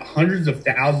 what is it? Hundreds of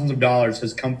thousands of dollars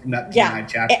has come from that BNI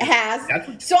chapter. It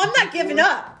has. So I'm not giving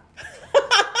up.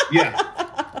 Yeah.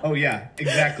 Oh yeah,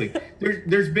 exactly.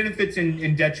 There's benefits and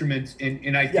detriments.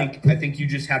 And I think you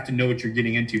just have to know what you're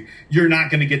getting into. You're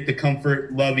not going to get the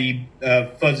comfort, lovey,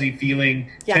 fuzzy feeling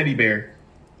teddy bear.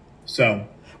 So.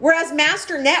 Whereas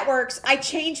Master Networks, I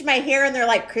changed my hair and they're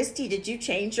like, Christy, did you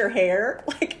change your hair?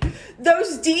 Like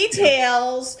those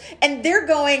details. And they're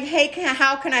going, hey,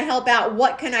 how can I help out?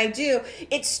 What can I do?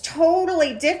 It's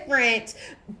totally different.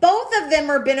 Both of them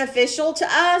are beneficial to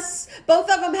us. Both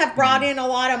of them have brought in a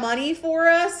lot of money for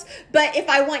us. But if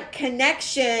I want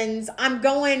connections, I'm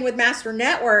going with Master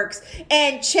Networks.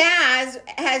 And Chaz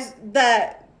has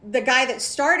the guy that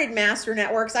started Master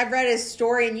Networks. I've read his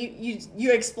story, and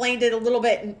you explained it a little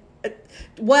bit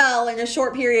well in a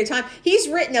short period of time. He's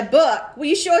written a book. Will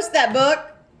you show us that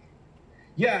book?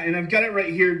 Yeah, and I've got it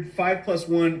right here,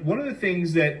 5+1. One of the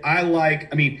things that I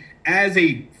like, I mean, as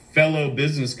a fellow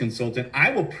business consultant, I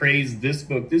will praise this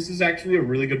book. This is actually a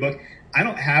really good book. I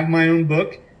don't have my own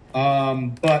book,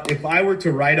 but if I were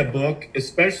to write a book,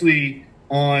 especially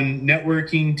on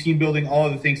networking, team building, all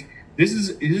of the things, this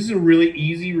is a really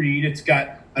easy read. It's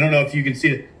got, I don't know if you can see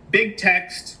it, big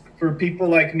text for people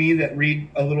like me that read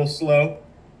a little slow.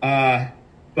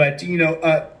 But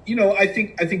I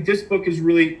think this book is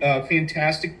really a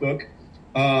fantastic book.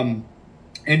 And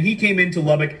he came into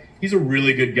Lubbock. He's a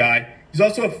really good guy. He's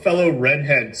also a fellow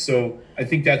redhead, so I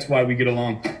think that's why we get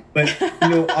along. But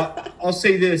I'll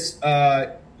say this.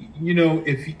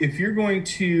 If you're going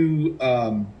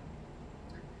to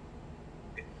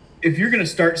if you're going to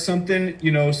start something,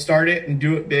 start it and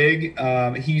do it big.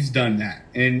 He's done that.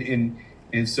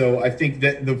 And so I think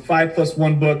that the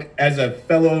 5+1 book, as a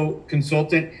fellow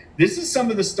consultant, this is some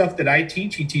of the stuff that I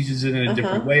teach. He teaches it in a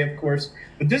different way, of course.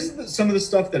 But this is some of the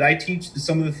stuff that I teach,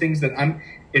 some of the things that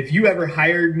if you ever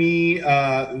hired me,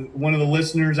 one of the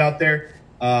listeners out there,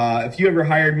 if you ever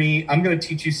hired me, I'm going to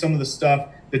teach you some of the stuff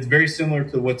that's very similar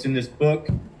to what's in this book.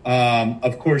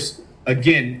 Of course,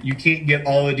 again, you can't get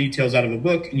all the details out of a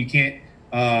book, and you can't,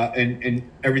 and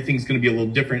everything's going to be a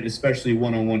little different, especially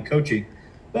one-on-one coaching.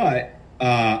 But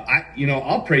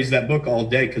I'll praise that book all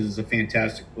day because it's a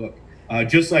fantastic book.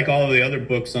 Just like all of the other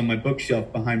books on my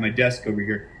bookshelf behind my desk over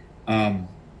here.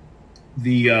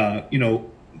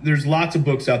 There's lots of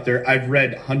books out there. I've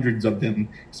read hundreds of them,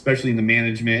 especially in the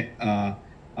management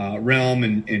realm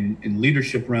and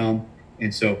leadership realm,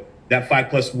 and so. That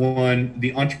 5+1,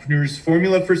 the entrepreneur's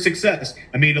formula for success.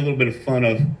 I made a little bit of fun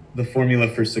of the formula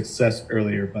for success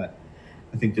earlier, but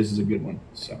I think this is a good one.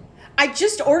 So I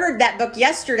just ordered that book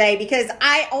yesterday because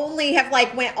I only have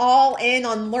went all in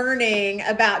on learning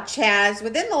about Chaz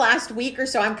within the last week or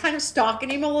so. I'm kind of stalking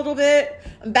him a little bit.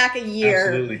 I'm back a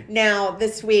year now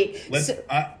this week.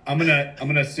 I'm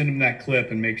gonna send him that clip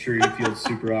and make sure he feels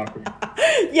super awkward.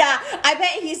 Yeah, I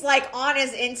bet he's on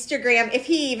his Instagram, if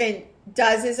he even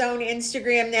does his own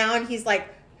Instagram now, and he's like,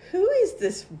 who is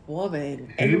this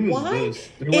woman? And why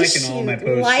is she all my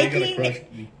posts?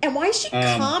 liking? And why is she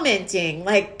commenting?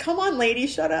 Come on, lady,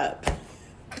 shut up.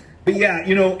 But yeah,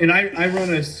 and I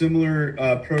run a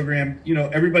similar program.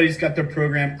 Everybody's got their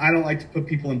program. I don't like to put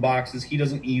people in boxes. He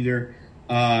doesn't either.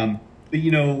 But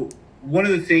one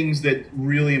of the things that's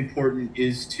really important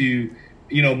is to,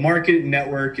 market and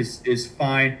network is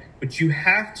fine, but you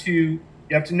have to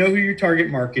know who your target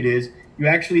market is. You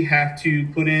actually have to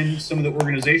put in some of the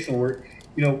organizational work.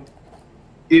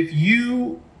 If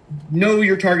you know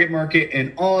your target market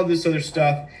and all of this other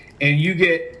stuff, and you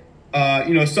get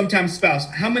sometimes spouse,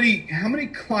 how many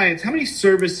clients, how many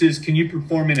services can you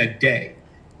perform in a day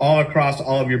all across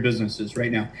all of your businesses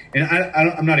right now? And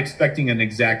I'm not expecting an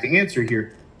exact answer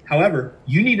here. However,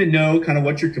 you need to know kind of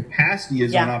what your capacity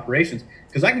is on operations,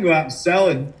 because I can go out and sell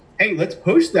and, hey, let's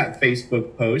post that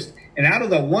Facebook post. And out of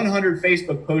the 100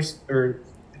 Facebook posts or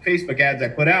Facebook ads I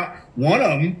put out, one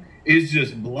of them is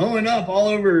just blowing up all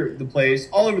over the place,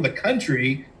 all over the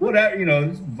country, whatever,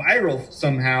 it's viral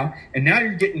somehow. And now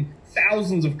you're getting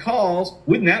thousands of calls.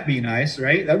 Wouldn't that be nice,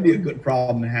 right? That'd be a good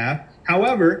problem to have.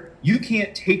 However, you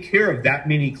can't take care of that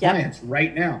many clients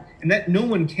right now, and that no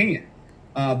one can.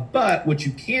 But what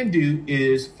you can do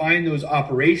is find those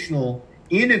operational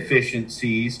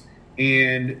inefficiencies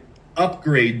and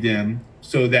upgrade them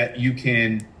so that you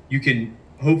can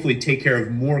hopefully take care of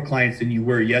more clients than you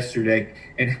were yesterday,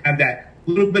 and have that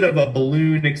little bit of a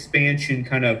balloon expansion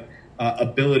kind of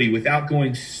ability without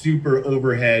going super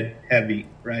overhead heavy,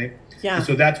 right? Yeah. And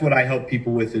so that's what I help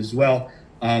people with as well.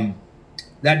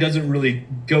 That doesn't really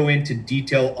go into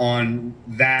detail on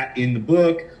that in the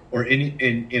book, or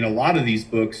in a lot of these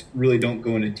books really don't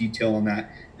go into detail on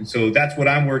that. And so that's what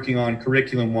I'm working on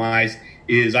curriculum wise,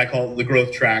 is I call it the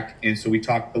growth track. And so we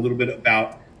talked a little bit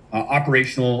about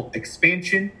operational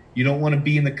expansion. You don't want to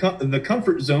be in the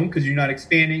comfort zone because you're not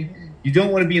expanding. You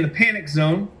don't want to be in the panic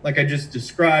zone. Like I just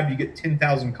described, you get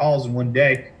 10,000 calls in one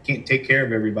day, can't take care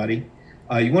of everybody.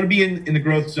 You want to be in the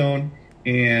growth zone.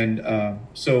 And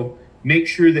so make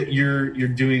sure that you're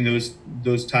doing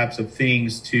those types of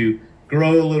things to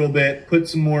grow a little bit, put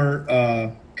some more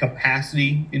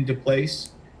capacity into place,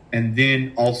 and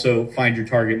then also find your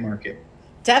target market.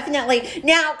 Definitely.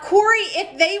 Now, Cory,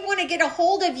 if they want to get a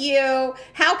hold of you,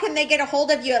 how can they get a hold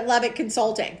of you at Lubbock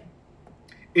Consulting?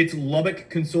 It's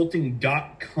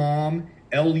lubbockconsulting.com,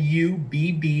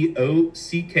 LUBBOCK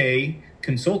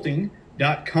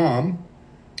consulting.com.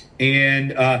 And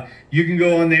you can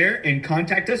go on there and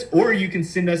contact us, or you can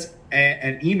send us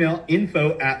an email,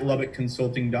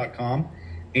 info@lubbockconsulting.com.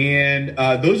 And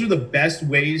those are the best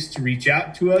ways to reach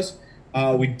out to us.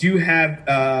 We do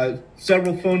have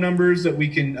several phone numbers that we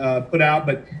can put out,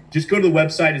 but just go to the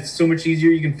website. It's so much easier.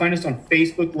 You can find us on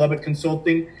Facebook, Lubbock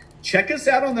Consulting. Check us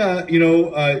out on the,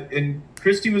 and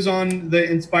Christy was on the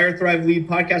Inspire, Thrive, Lead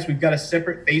podcast. We've got a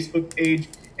separate Facebook page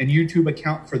and YouTube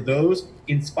account for those,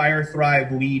 Inspire,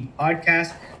 Thrive, Lead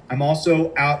podcast. I'm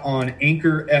also out on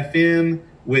Anchor FM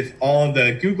with all of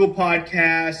the Google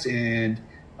podcasts and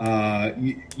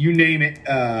you name it,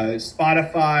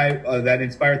 Spotify. That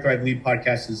Inspire, Thrive, Lead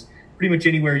podcast is pretty much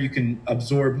anywhere you can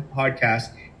absorb podcasts.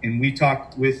 And we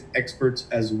talk with experts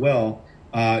as well,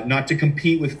 not to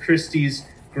compete with Christy's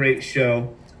great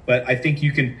show, but I think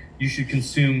you should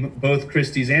consume both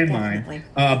Christy's and mine.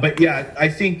 But yeah, I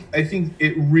think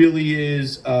it really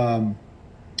is the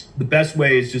best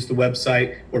way is just the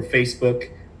website or Facebook.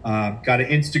 Got an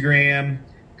Instagram,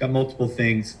 got multiple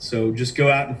things. So just go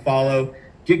out and follow.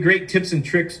 Get great tips and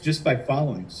tricks just by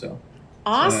following. So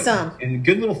awesome. And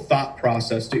good little thought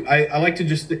process too. I like to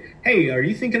just, hey, are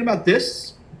you thinking about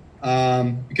this?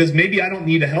 Because maybe I don't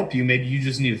need to help you. Maybe you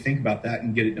just need to think about that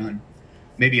and get it done.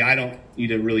 Maybe I don't need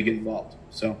to really get involved.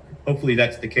 So hopefully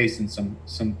that's the case in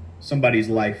somebody's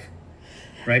life,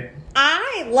 right?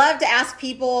 I love to ask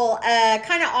people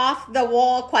kind of off the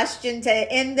wall question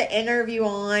to end the interview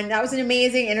on. That was an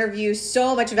amazing interview.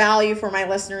 So much value for my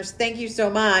listeners. Thank you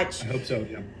so much. I hope so,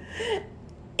 yeah.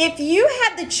 If you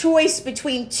had the choice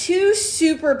between two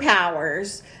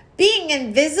superpowers, being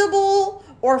invisible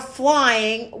or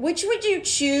flying, which would you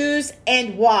choose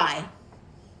and why?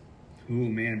 Oh,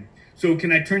 man. So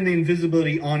can I turn the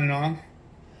invisibility on and off?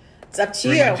 It's up to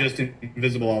or you. Am I just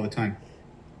invisible all the time?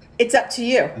 It's up to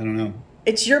you. I don't know.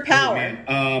 It's your power.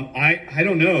 Oh, man. I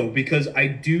don't know, because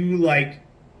I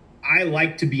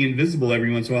like to be invisible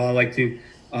every once in a while. I like to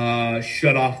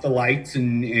shut off the lights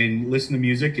and listen to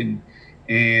music and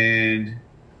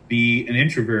be an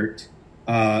introvert.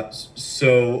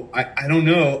 So I don't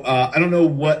know. I don't know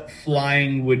what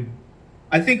flying would.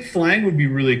 I think flying would be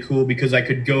really cool because I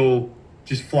could go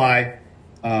just fly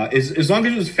as long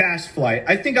as it was fast flight.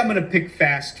 I think I'm going to pick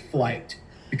fast flight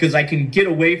because I can get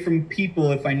away from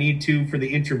people if I need to for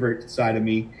the introvert side of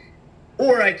me,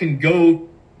 or I can go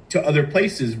to other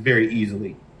places very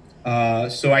easily.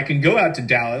 So I can go out to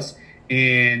Dallas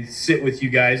and sit with you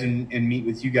guys and meet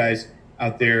with you guys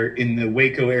out there in the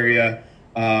Waco area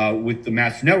with the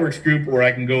Master Networks group, or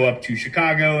I can go up to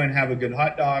Chicago and have a good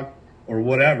hot dog or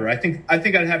whatever. I think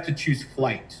I'd have to choose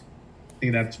flight.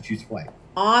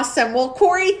 Awesome. Well,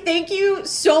 Cory, thank you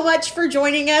so much for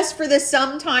joining us for the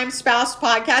Sometimes Spouse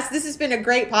podcast. This has been a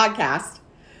great podcast.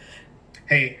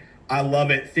 Hey, I love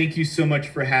it. Thank you so much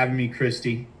for having me,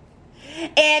 Christy.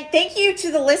 And thank you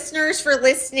to the listeners for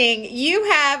listening. You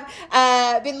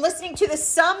have been listening to the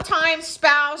Sometimes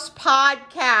Spouse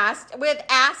podcast with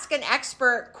Ask an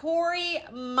Expert, Cory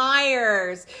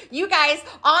Myers. You guys,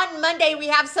 on Monday, we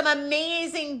have some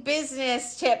amazing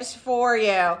business tips for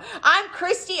you. I'm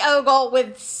Christy Ogle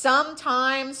with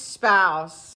Sometimes Spouse.